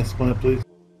 Make me a splint, please.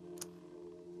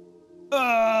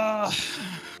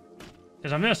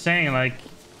 Because I'm just saying, like,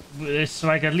 it's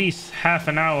like at least half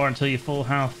an hour until you're full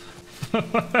health.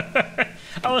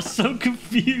 I was so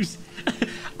confused.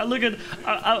 I'm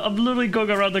literally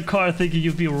going around the car thinking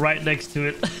you'd be right next to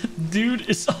it. Dude,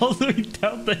 it's all the way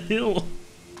down the hill.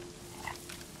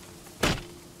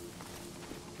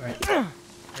 Alright, there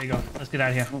you go. Let's get out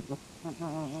of here.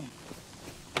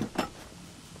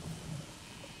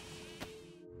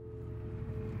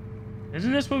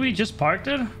 Isn't this where we just parked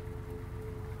it?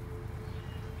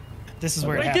 This is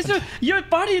where it Wait,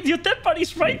 happened. your dead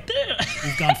body's right there.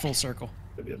 We've gone full circle.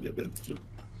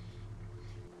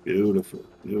 Beautiful,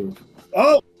 beautiful.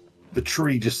 Oh, the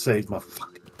tree just saved my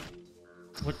fucking.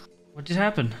 What just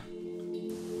happened?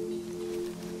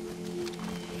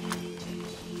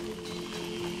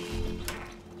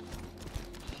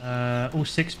 Oh,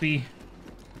 6B.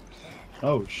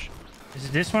 Oh shit. Is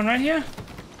it this one right here?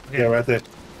 Okay. Yeah, right there.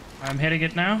 I'm hitting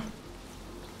it now.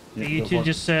 Yeah, You go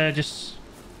two for it. just.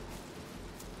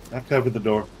 I covered the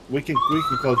door. We can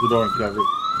close the door and cover it.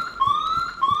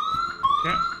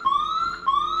 Okay.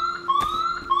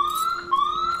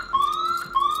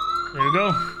 There we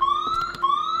go.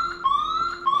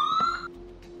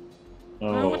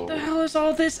 Oh, what the hell is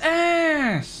all this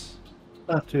ass?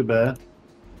 Not too bad.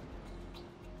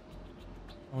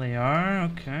 Well, they are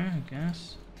okay, I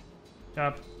guess.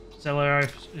 Job. Cellular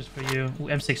is for you. Ooh,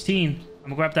 M16. I'm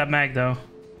gonna grab that mag though.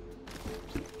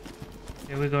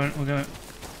 Okay, we're going.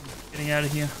 Getting out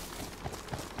of here.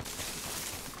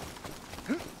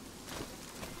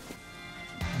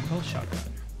 Go shotgun.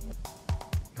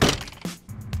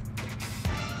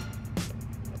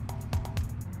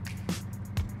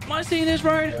 Am I seeing this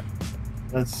right?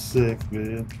 That's sick,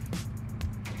 man.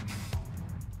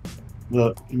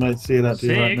 Look, you might see it out to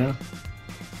you right Sick. now.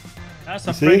 That's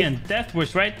You a see friggin' death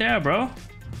wish right there, bro.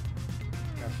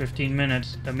 Got 15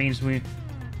 minutes. That means we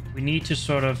need to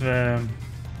sort of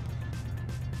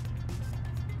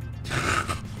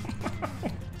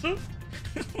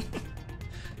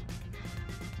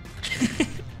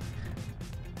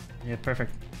yeah,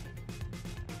 perfect.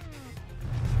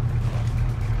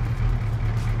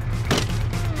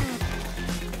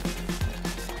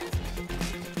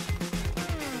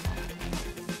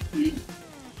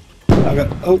 I got.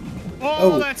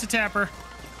 Oh, that's a tapper.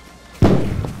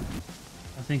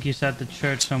 I think he's at the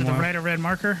church To somewhere. the right of red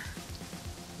marker.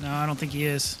 No, I don't think he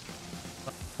is.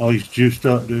 Oh, he's juiced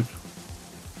up, dude.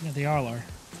 Yeah, they all are.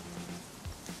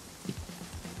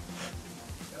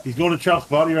 He's going to Chop's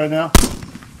body right now.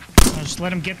 I'll just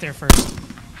let him get there first.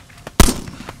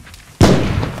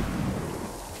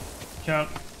 Chop.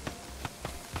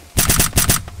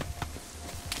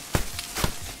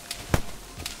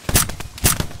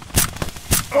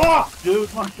 Oh,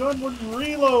 dude, my gun wouldn't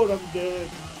reload. I'm dead.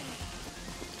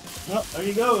 Oh, there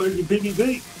you go. There's your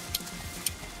PvP.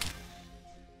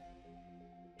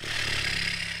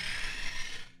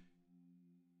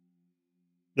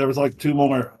 There was like two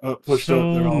more pushed up. They're So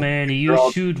all, many. they're You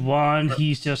all- shoot one,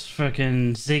 he's just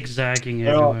freaking zigzagging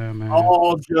they're all, everywhere, man.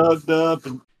 all jugged up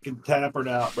and tappered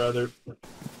out, brother.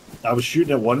 I was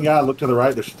shooting at one guy. I looked to the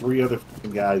right. There's three other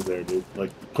fucking guys there, dude.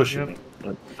 Like pushing Yep. me.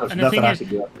 Like, there's And the nothing thing I is, could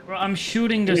do. bro, I'm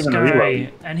shooting this Even guy,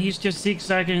 reload. and he's just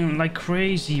zigzagging like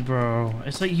crazy, bro.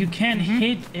 It's like you can't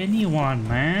hit anyone,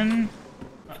 man.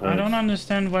 I don't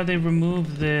understand why they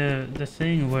removed the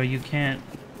thing where you can't.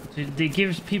 It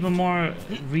gives people more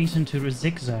reason to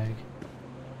zigzag.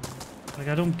 Like,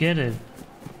 I don't get it.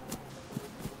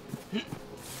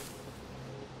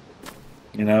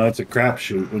 You know, it's a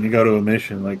crapshoot when you go to a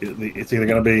mission. Like, it's either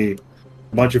going to be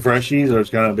a bunch of freshies or it's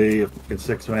going to be a fucking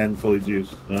 6-man fully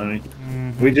juiced. You know what I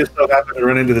mean? We just so happen to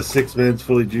run into the 6-mans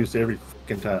fully juiced every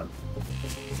fucking time.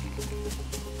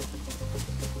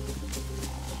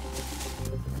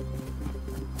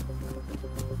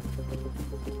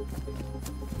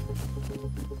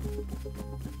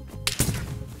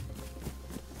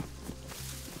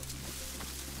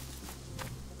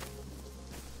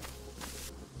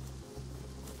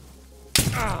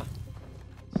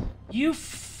 You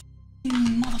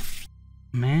motherfucker,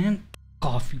 man.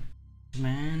 Coffee,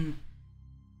 man.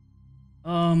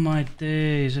 Oh my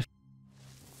days.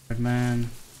 Man.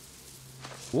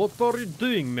 What are you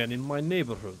doing, man, in my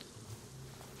neighborhood?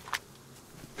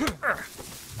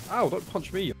 Ow, don't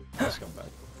punch me, you scumbag.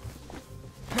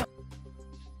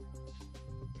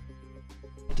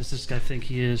 does this guy think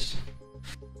he is?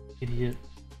 Idiot.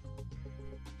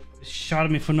 Shot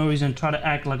at me for no reason, try to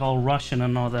act like all Russian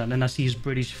and all that, and then I see his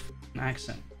British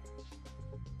accent.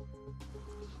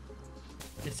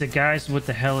 It's the guys with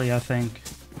the heli, I think.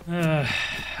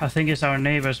 I think it's our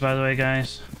neighbors, by the way,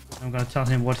 guys. I'm gonna tell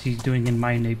him what he's doing in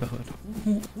my neighborhood.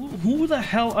 Who the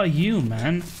hell are you,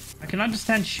 man? I can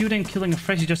understand shooting, killing a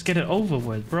freshie, just get it over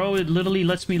with. Bro, it literally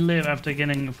lets me live after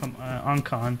getting from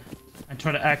Oncon and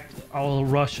try to act all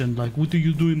Russian, like, what do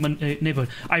you do in my neighborhood?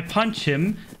 I punch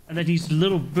him, and then his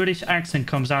little British accent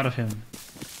comes out of him.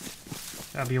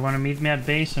 You want to meet me at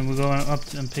base and we're going up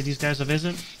and pay these guys a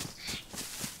visit?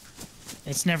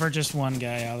 It's never just one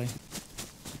guy, Ali.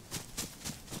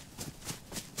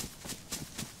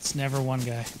 It's never one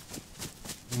guy.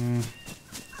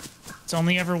 It's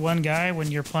only ever one guy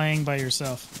when you're playing by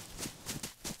yourself.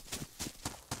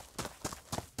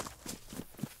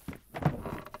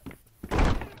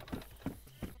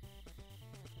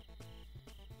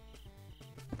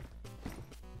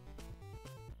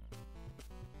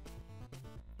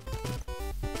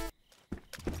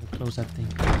 Close that thing.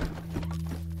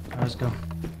 Let's go.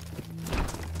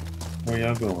 Where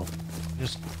y'all going?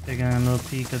 Just taking a little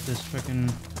peek at this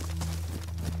freaking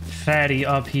fatty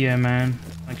up here, man.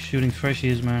 Like shooting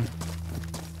freshies, man.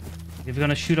 If you're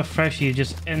gonna shoot a freshie,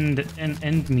 just end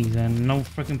me then. No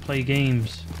freaking play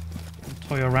games. Don't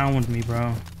toy around with me,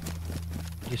 bro.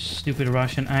 Your stupid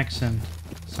Russian accent.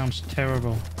 Sounds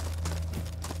terrible.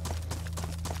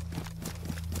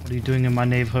 What are you doing in my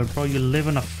neighborhood? Bro, you live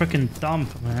in a freaking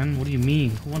dump, man. What do you mean?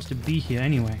 Who wants to be here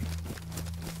anyway?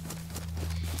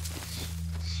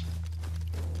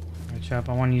 Alright, chap,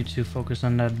 I want you to focus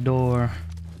on that door.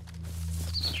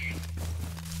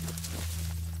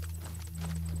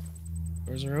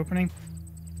 Doors are opening.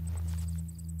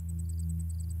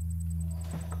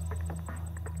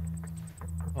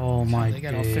 Oh my They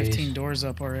got all days. 15 doors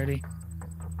up already.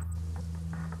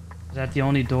 Is that the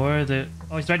only door that...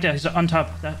 Oh, he's right there. He's on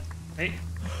top. That... Hey.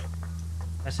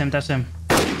 That's him. That's him.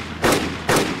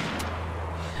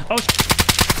 Oh,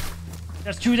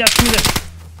 that's true. That's true.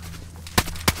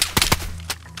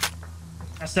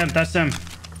 That's them. That's them.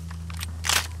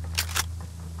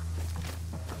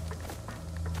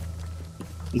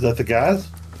 Is that the guys?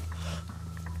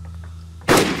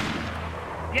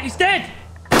 Yeah, he's dead.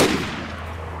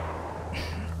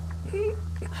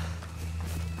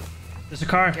 There's a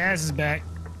car. Gas is back.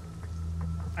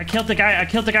 I killed the guy. I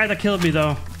killed the guy that killed me,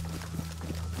 though.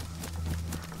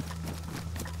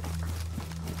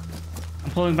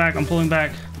 I'm pulling back. I'm pulling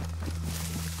back.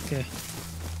 Okay.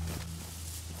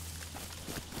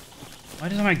 Why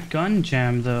does my gun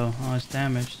jam, though? Oh, it's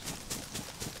damaged.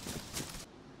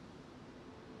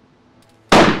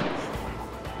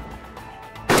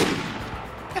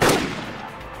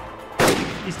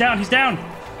 He's down. He's down.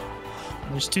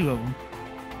 There's two of them.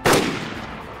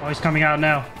 Oh, he's coming out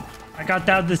now. I got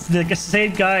down the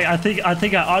same guy. I think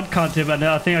I odd-conned him, and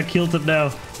I think I killed him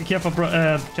now. Be careful, bro.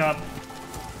 Chop.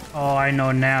 Oh, I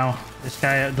know now. This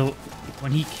guy,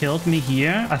 when he killed me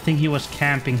here, I think he was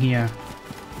camping here,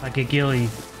 like a ghillie.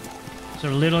 So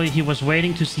literally, he was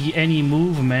waiting to see any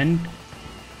movement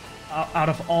out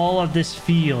of all of this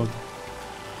field.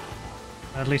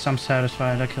 At least I'm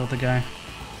satisfied. I killed the guy.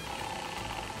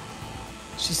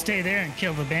 Just stay there and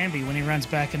kill the Bambi when he runs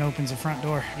back and opens the front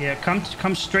door. Yeah,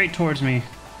 come straight towards me.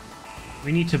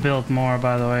 We need to build more,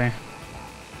 by the way.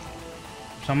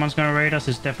 If someone's gonna raid us,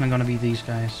 it's definitely gonna be these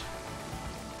guys.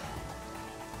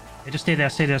 Hey, just stay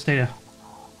there, stay there, stay there.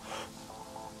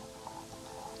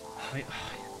 Wait.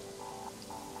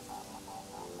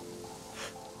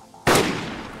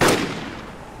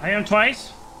 I am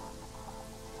twice.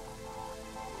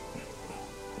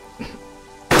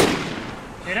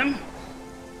 Hit him.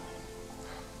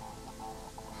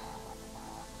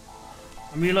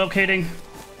 I'm relocating.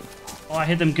 Oh, I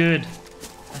hit them good.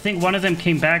 I think one of them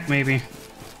came back, maybe.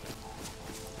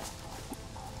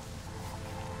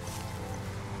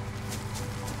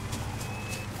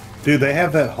 Dude, they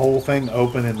have that whole thing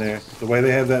open in there. The way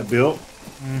they have that built.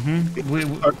 Mm-hmm.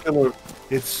 It's circular.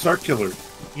 It's circular.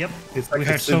 Yep. It's like We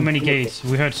heard so many gates.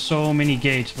 We heard so many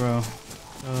gates, bro.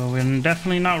 So we're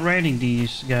definitely not raiding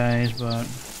these guys, but...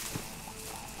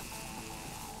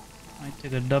 might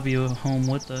take a W home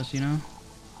with us, you know?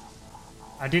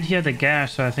 I did hear the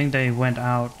gas, so I think they went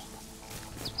out.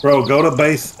 Bro, go to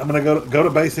base. I'm gonna go to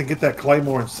base and get that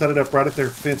claymore and set it up right at their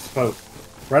fence post.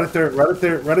 Right at their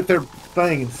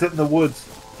thing, and sit in the woods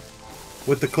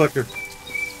with the clicker.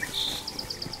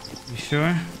 You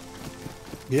sure?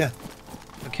 Yeah.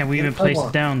 Or can we even place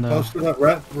it down, though? Post it up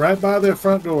right by their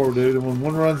front door, dude. And when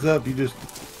one runs up, you just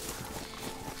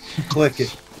click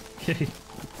it. Okay.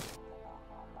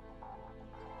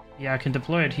 Yeah, I can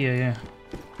deploy it here, yeah.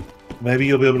 Maybe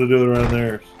you'll be able to do it around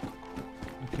there.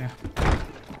 Okay.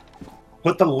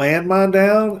 Put the landmine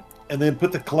down, and then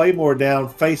put the claymore down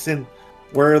facing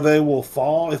where they will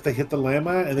fall if they hit the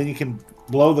landmine, and then you can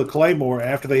blow the claymore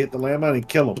after they hit the landmine and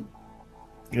kill them.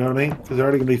 You know what I mean? Because they're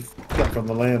already going to be cut from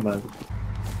the landmine.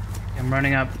 I'm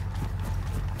running up.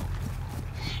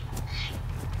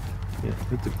 Yeah,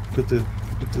 put the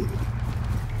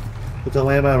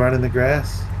landmine right in the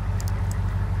grass,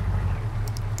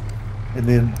 and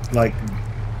then like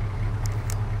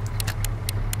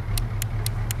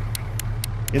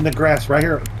in the grass right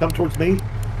here. Come towards me,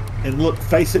 and look,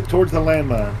 face it towards the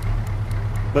landmine.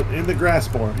 But in the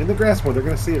grass more. In the grass more. They're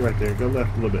gonna see it right there. Go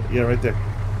left a little bit. Yeah, right there.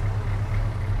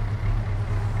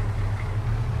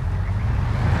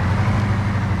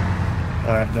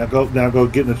 All right, now go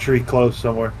get in a tree close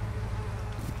somewhere.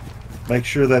 Make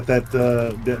sure that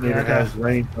detonator has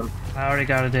range. I already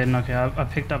got it in. Okay, I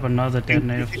picked up another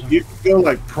detonator. You can go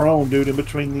like prone, dude, in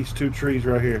between these two trees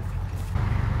right here.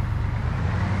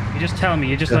 You just tell me.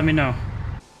 You just let me know.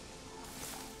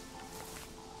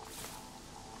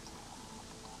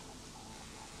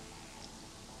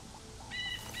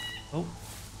 Oh,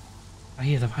 I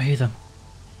hear them. I hear them.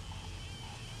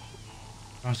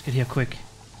 Let's get here quick.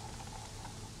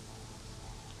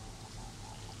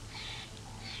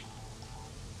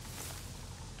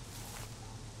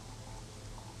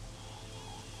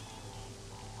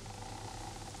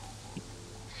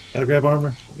 Gotta grab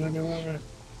armor. Gotta grab armor.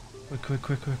 Quick.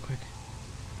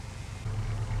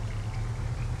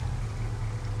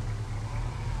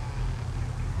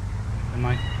 Am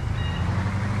I?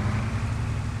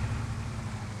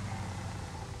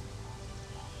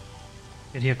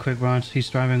 Get here quick, Ron. He's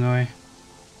driving away.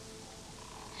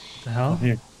 What the hell?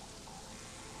 Here.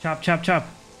 Chop.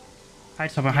 Hide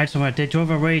somewhere. They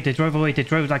drove away. They drove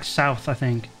like south, I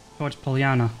think. Towards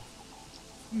Poliana.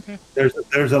 Okay. There's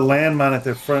a landmine at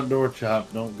their front door,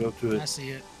 Chop. Don't go to I it.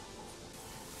 see it.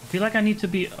 I feel like I need to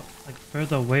be like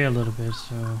further away a little bit,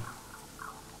 so...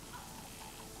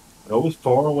 Go as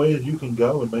far away as you can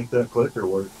go and make that clicker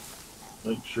work.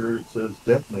 Make sure it says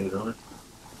detonate on it.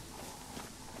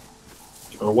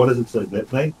 Or what does it say?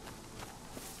 Detonate?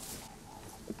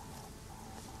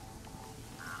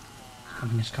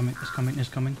 It's coming.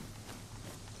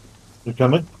 They're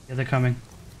coming? Yeah, they're coming.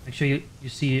 Make sure you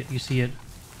see it. You see it.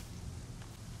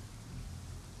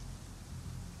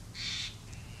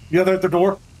 Yeah, they're at the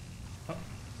door. Oh.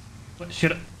 What?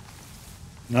 Shit.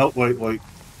 No, wait.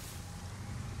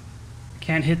 I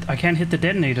can't hit the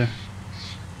detonator.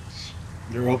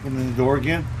 They're opening the door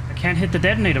again? I can't hit the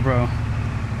detonator, bro.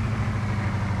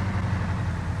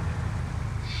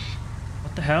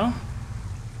 What the hell?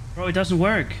 Bro, it doesn't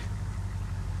work.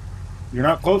 You're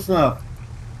not close enough.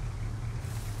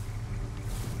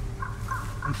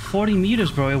 I'm 40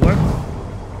 meters, bro. It worked.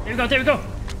 There we go.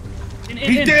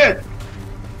 He's dead!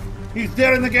 He's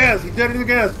dead in the gas.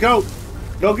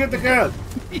 Go get the gas.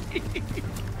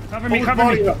 Cover me.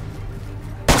 Up.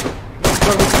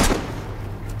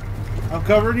 I'm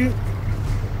covering you.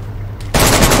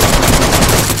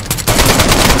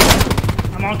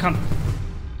 I'm on come.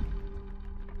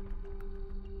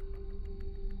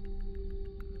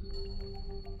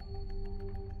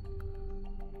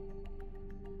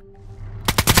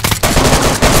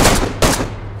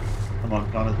 I'm on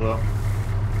con as well.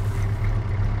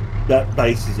 That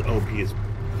base is OP as...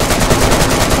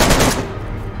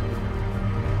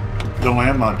 The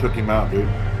landmine took him out, dude.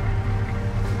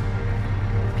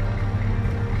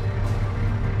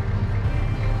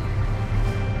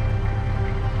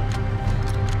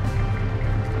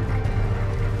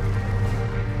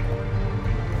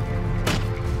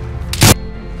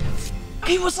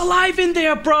 He was alive in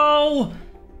there, bro.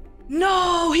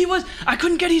 No, he was. I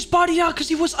couldn't get his body out because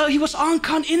he was on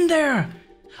con in there.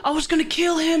 I was gonna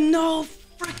kill him. No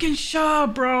freaking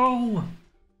shot, bro.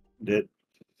 Did.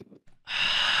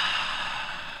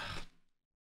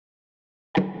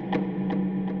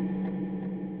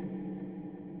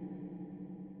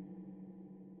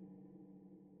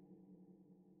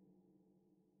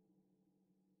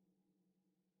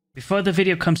 Before the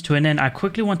video comes to an end, I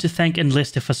quickly want to thank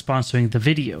Enlisted for sponsoring the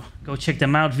video. Go check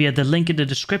them out via the link in the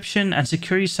description and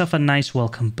secure yourself a nice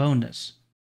welcome bonus.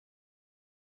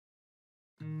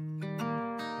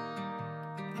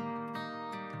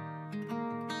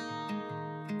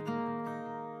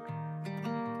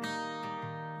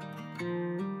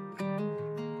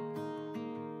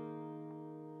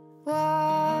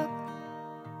 Walk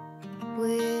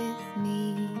with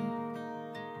me.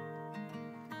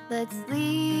 Let's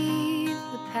leave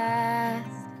the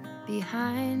past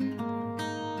behind.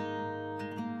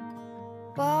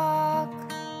 Walk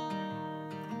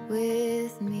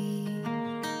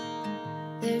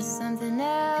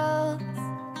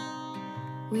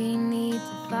we need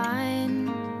to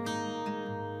find